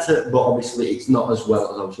bit better, but obviously it's not as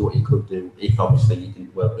well as obviously what you could do if obviously you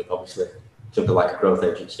didn't work with obviously something like a growth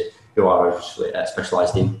agency who are obviously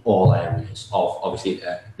specialised in all areas of obviously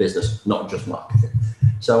business, not just marketing.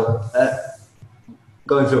 So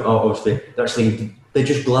going through, obviously, they're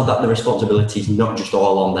just glad that the responsibility is not just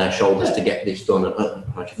all on their shoulders to get this done, and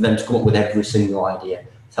for them to come up with every single idea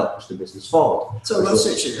to help push the business forward. So that's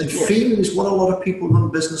it. And feeling is what a lot of people run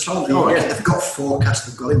business on. They've got forecasts,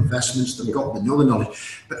 they've got investments, they've got the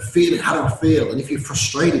knowledge. But feeling, how do I feel? And if you're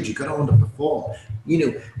frustrated, you've got to underperform. You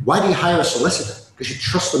know, why do you hire a solicitor? Because you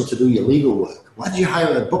trust them to do your legal work. Why do you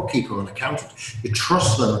hire a bookkeeper or an accountant? You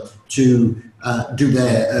trust them to do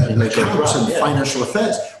their accounts and financial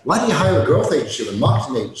affairs. Why do you hire a growth agency or a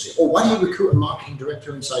marketing agency? Or why do you recruit a marketing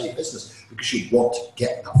director inside your business? Because you want to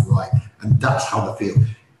get that right. And that's how they feel.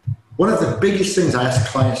 One of the biggest things I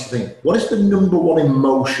ask clients to think, what is the number one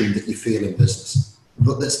emotion that you feel in business?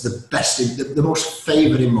 But that's the best, the most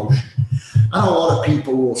favoured emotion. I know a lot of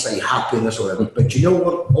people will say happiness or whatever, but you know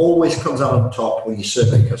what always comes out on top when you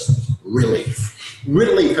survey customers? Relief.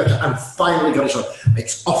 Relief. I'm finally got it.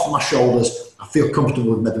 It's off my shoulders. I feel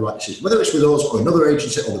comfortable with made the right decision. Whether it's with us or another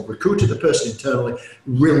agency or the recruiter, the person internally,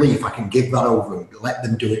 relief. I can give that over and let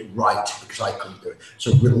them do it right because I couldn't do it.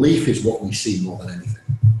 So relief is what we see more than anything.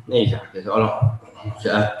 Exactly.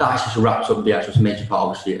 That actually wraps up the actual major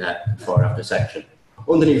part, obviously, before and after section.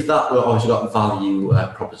 Underneath that, we've obviously got value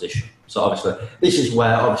proposition. So obviously, this is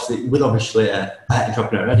where obviously, with obviously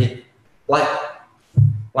entrepreneur ready, like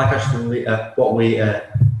actually what we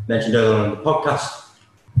mentioned earlier on in the podcast,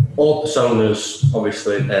 all personas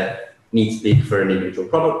obviously need to be for an individual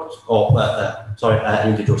product or an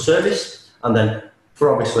individual service, and then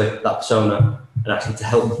for obviously that persona, and actually to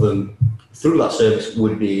help them through that service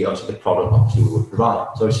would be obviously the product obviously we would provide.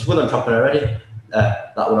 So if with entrepreneur ready,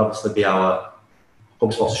 that would obviously be our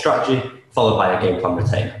HubSpot strategy, followed by a game plan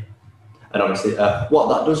retainer. And obviously what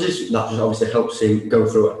that does is that just obviously helps him go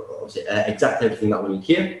through exactly everything that we need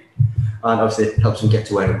here, and obviously helps him get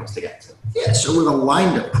to where he wants to get to. Yeah, so we've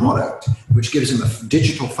aligned a product which gives him a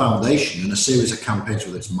digital foundation and a series of campaigns,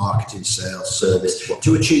 whether it's marketing, sales, service,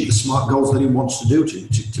 to achieve the smart goals that he wants to do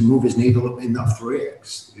to move his needle up in that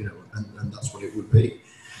 3x, you know, and that's what it would be.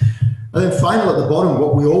 And then finally at the bottom,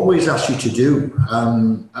 what we always ask you to do,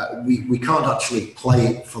 we can't actually play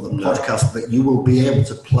it for the podcast, but you will be able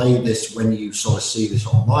to play this when you sort of see this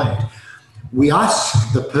online. We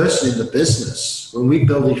ask the person in the business, when we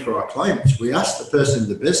build it for our clients, we ask the person in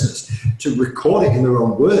the business to record it in their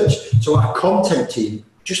own words. So our content team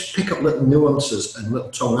just pick up little nuances and little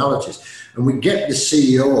tonalities. And we get the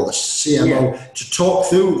CEO or the CMO to talk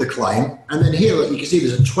through the client. And then here, you can see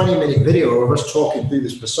there's a 20-minute video of us talking through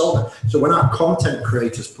this persona. So when our content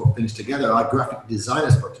creators put things together, our graphic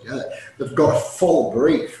designers put together, they've got a full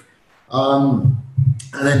brief.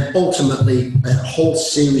 And then ultimately a whole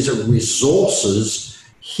series of resources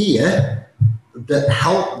here that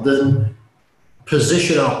help them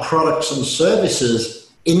position our products and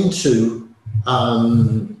services into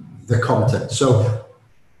the content. So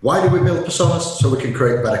why do we build personas? So we can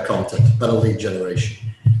create better content, better lead generation.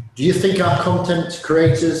 Do you think our content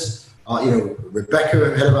creators,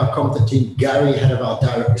 Rebecca, head of our content team, Gary, head of our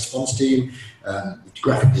direct response team,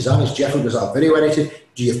 graphic designers, Jeff, who does our video editing,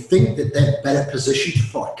 do you think that they're better positioned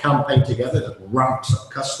to put a campaign together that ramps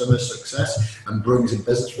up customer success and brings in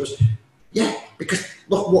business for us? Yeah, because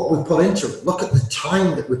look what we put into it. Look at the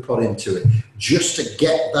time that we put into it just to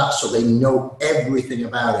get that so they know everything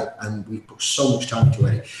about it. And we put so much time into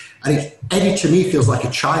Eddie. And Eddie to me feels like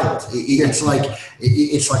a child. It's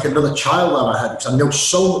like another child that I had because I know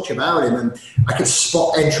so much about him. And I can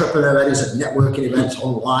spot entrepreneur Eddies at networking events,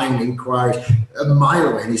 online inquiries, a mile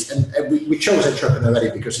away. And we chose entrepreneur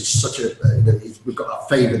Eddie because he's such we've got a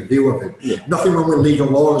favoured view of him. Yeah. Nothing wrong with legal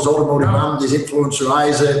law, his automotive man, his influencer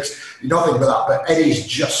Isaacs, nothing with that. But Eddie's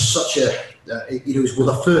just such was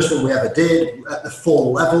the first one we ever did at the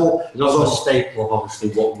full level. He's also a staple of obviously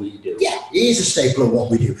what we do. Yeah, he is a staple of what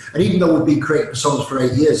we do. And even though we've been creating personas for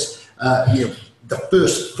 8 years, the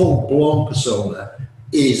first full-blown persona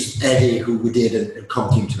is Eddie, who we did and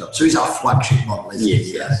continued to develop. So he's our flagship model, isn't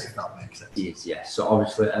he? Yes. If that makes sense. He is, yes. So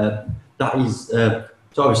obviously, that is.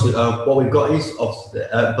 What we've got is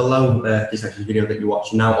below this actual video that you're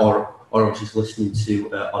watching now, or just listening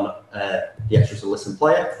to on the Extras to Listen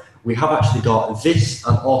player. We have actually got this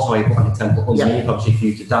and also a blank template underneath, obviously for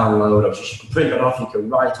you to download. Obviously, you can print it off, you can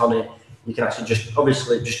write on it. You can actually just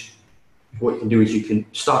what you can do is you can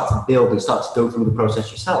start to build and start to go through the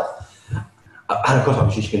process yourself. And of course,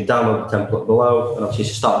 obviously, you can download the template below and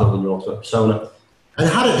obviously start building your ultimate persona. And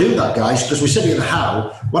how to do that, guys, because we said here the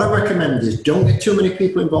how. What I recommend is don't get too many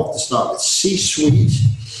people involved to start with. C-suite,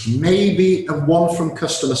 maybe one from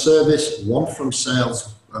customer service, one from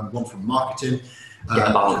sales, one from marketing.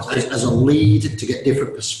 As a lead to get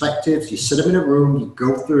different perspectives. You sit them in a room, you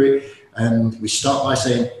go through it, and we start by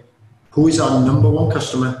saying, who is our number one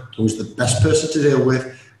customer? Who is the best person to deal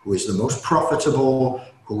with? Who is the most profitable?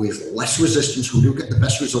 Who is less resistance? Who do get the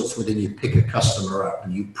best results with? And you pick a customer out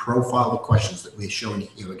and you profile the questions that we're showing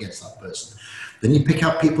you against that person. Then you pick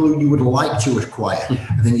out people who you would like to acquire,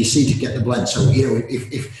 and then you see to get the blend. So,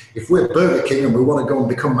 if we're Burger King and we want to go and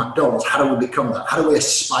become McDonald's, how do we become that? How do we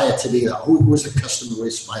aspire to be that? Who is the customer we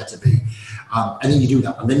aspire to be? And then you do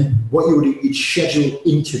that. And then what you would do, you'd schedule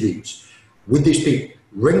interviews with these people,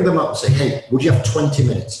 ring them up and say, hey, would you have 20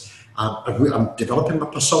 minutes? I'm developing my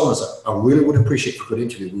personas. I really would appreciate a good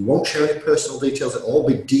interview. We won't share any personal details. It'll all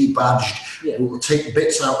be debadged. Yeah. We'll take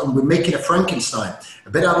bits out, and we're making a Frankenstein. A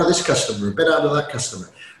bit out of this customer, a bit out of that customer.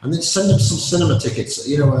 And then send them some cinema tickets,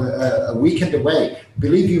 a weekend away.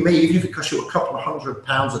 Believe you me, even if it costs you a couple of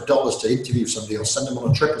 £100 of dollars to interview somebody or send them on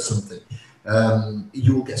a trip or something,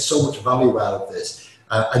 you will get so much value out of this.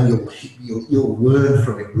 And you'll learn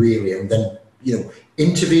from it, really. And then,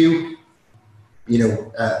 interview,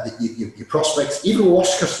 your prospects, even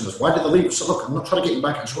lost customers. Why did they leave? So look, I'm not trying to get you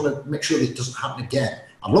back. I just want to make sure that it doesn't happen again.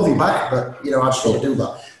 I'd love you back, but I just want to do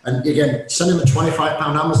that. And again, send them a £25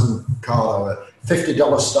 Amazon card or a $50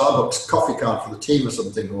 Starbucks coffee card for the team or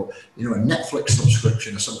something, or a Netflix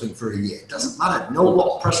subscription or something for a year. It doesn't matter. Know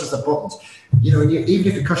what presses the buttons. And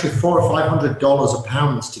even if it costs you $400 or $500 a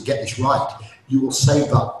pound to get this right, you will save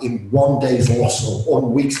that in 1 day's loss or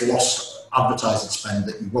 1 week's loss advertising spend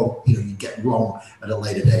that you won't, you get wrong at a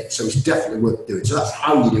later date. So it's definitely worth doing. So that's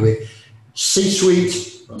how you do it. C-suite,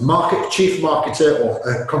 chief marketer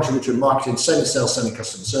or contributor in marketing, selling sales, selling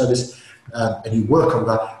customer service, and you work on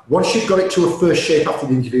that. Once you've got it to a first shape after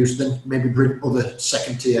the interviews, then maybe bring other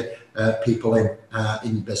second-tier people in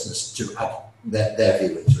your business to add their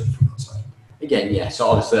view into it from that side. Again, yeah, so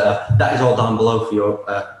obviously that is all down below for you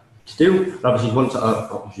to do. And obviously, once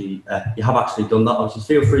you have actually done that, obviously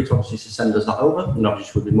feel free to obviously send us that over, and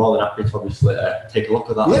obviously we'd be more than happy to obviously take a look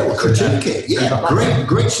at that. Yeah, we'll critique it. Yeah,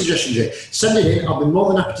 great suggestion, Jay. Send it in. I'll be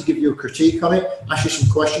more than happy to give you a critique on it, ask you some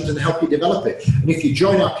questions, and help you develop it. And if you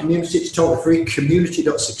join our community, it's totally free.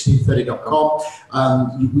 community.1630.com.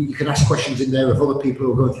 You can ask questions in there of other people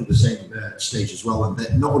who are going through the same stage as well, and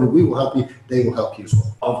not only we will help you, they will help you as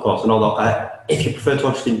well. Of course, and although if you prefer to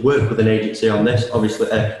actually work with an agency on this, obviously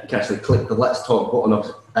you can actually click the Let's Talk button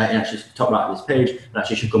and actually top right of this page, and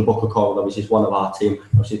actually you can book a call with obviously one of our team,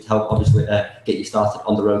 obviously to help obviously get you started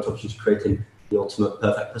on the road to obviously creating the ultimate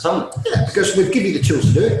perfect persona. Yeah, because we've given you the tools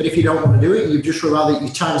to do it, but if you don't want to do it, you'd just rather your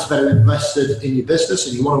time is better invested in your business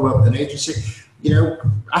and you want to work with an agency,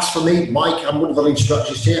 ask for me, Mike. I'm one of the lead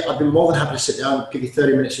strategists here. I'd be more than happy to sit down, give you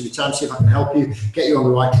 30 minutes of your time, see if I can help you, get you on the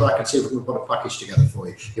right track, and see if we can put a package together for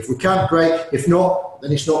you. If we can, great. If not,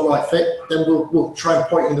 then it's not the right fit. Then we'll try and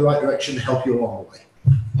point you in the right direction and help you along the way.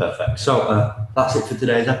 Perfect. So that's it for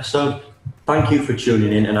today's episode. Thank you for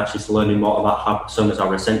tuning in and actually learning more about how personas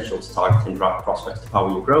are essential to targeting direct prospects to power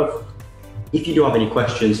your growth. If you do have any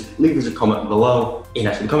questions, leave us a comment below in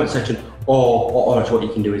the comment section, or actually what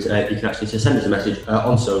you can do is you can actually send us a message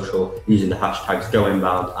on social using the hashtags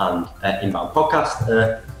GoInbound and Inbound Podcast.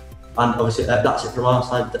 And obviously that's it from our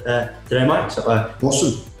side today, Mike. So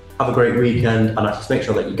awesome. Have a great weekend, and just make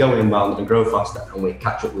sure that you go inbound and grow faster, and we'll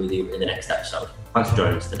catch up with you in the next episode. Thanks for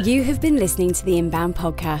joining us today. You have been listening to the Inbound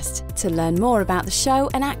Podcast. To learn more about the show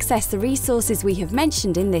and access the resources we have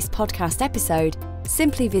mentioned in this podcast episode,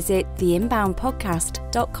 simply visit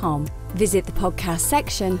theinboundpodcast.com. Visit the podcast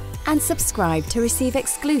section and subscribe to receive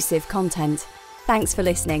exclusive content. Thanks for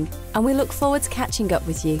listening, and we look forward to catching up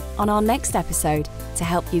with you on our next episode to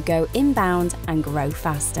help you go inbound and grow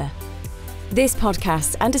faster. This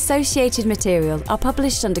podcast and associated material are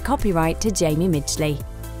published under copyright to Jamie Midgley.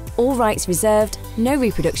 All rights reserved, no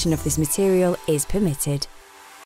reproduction of this material is permitted.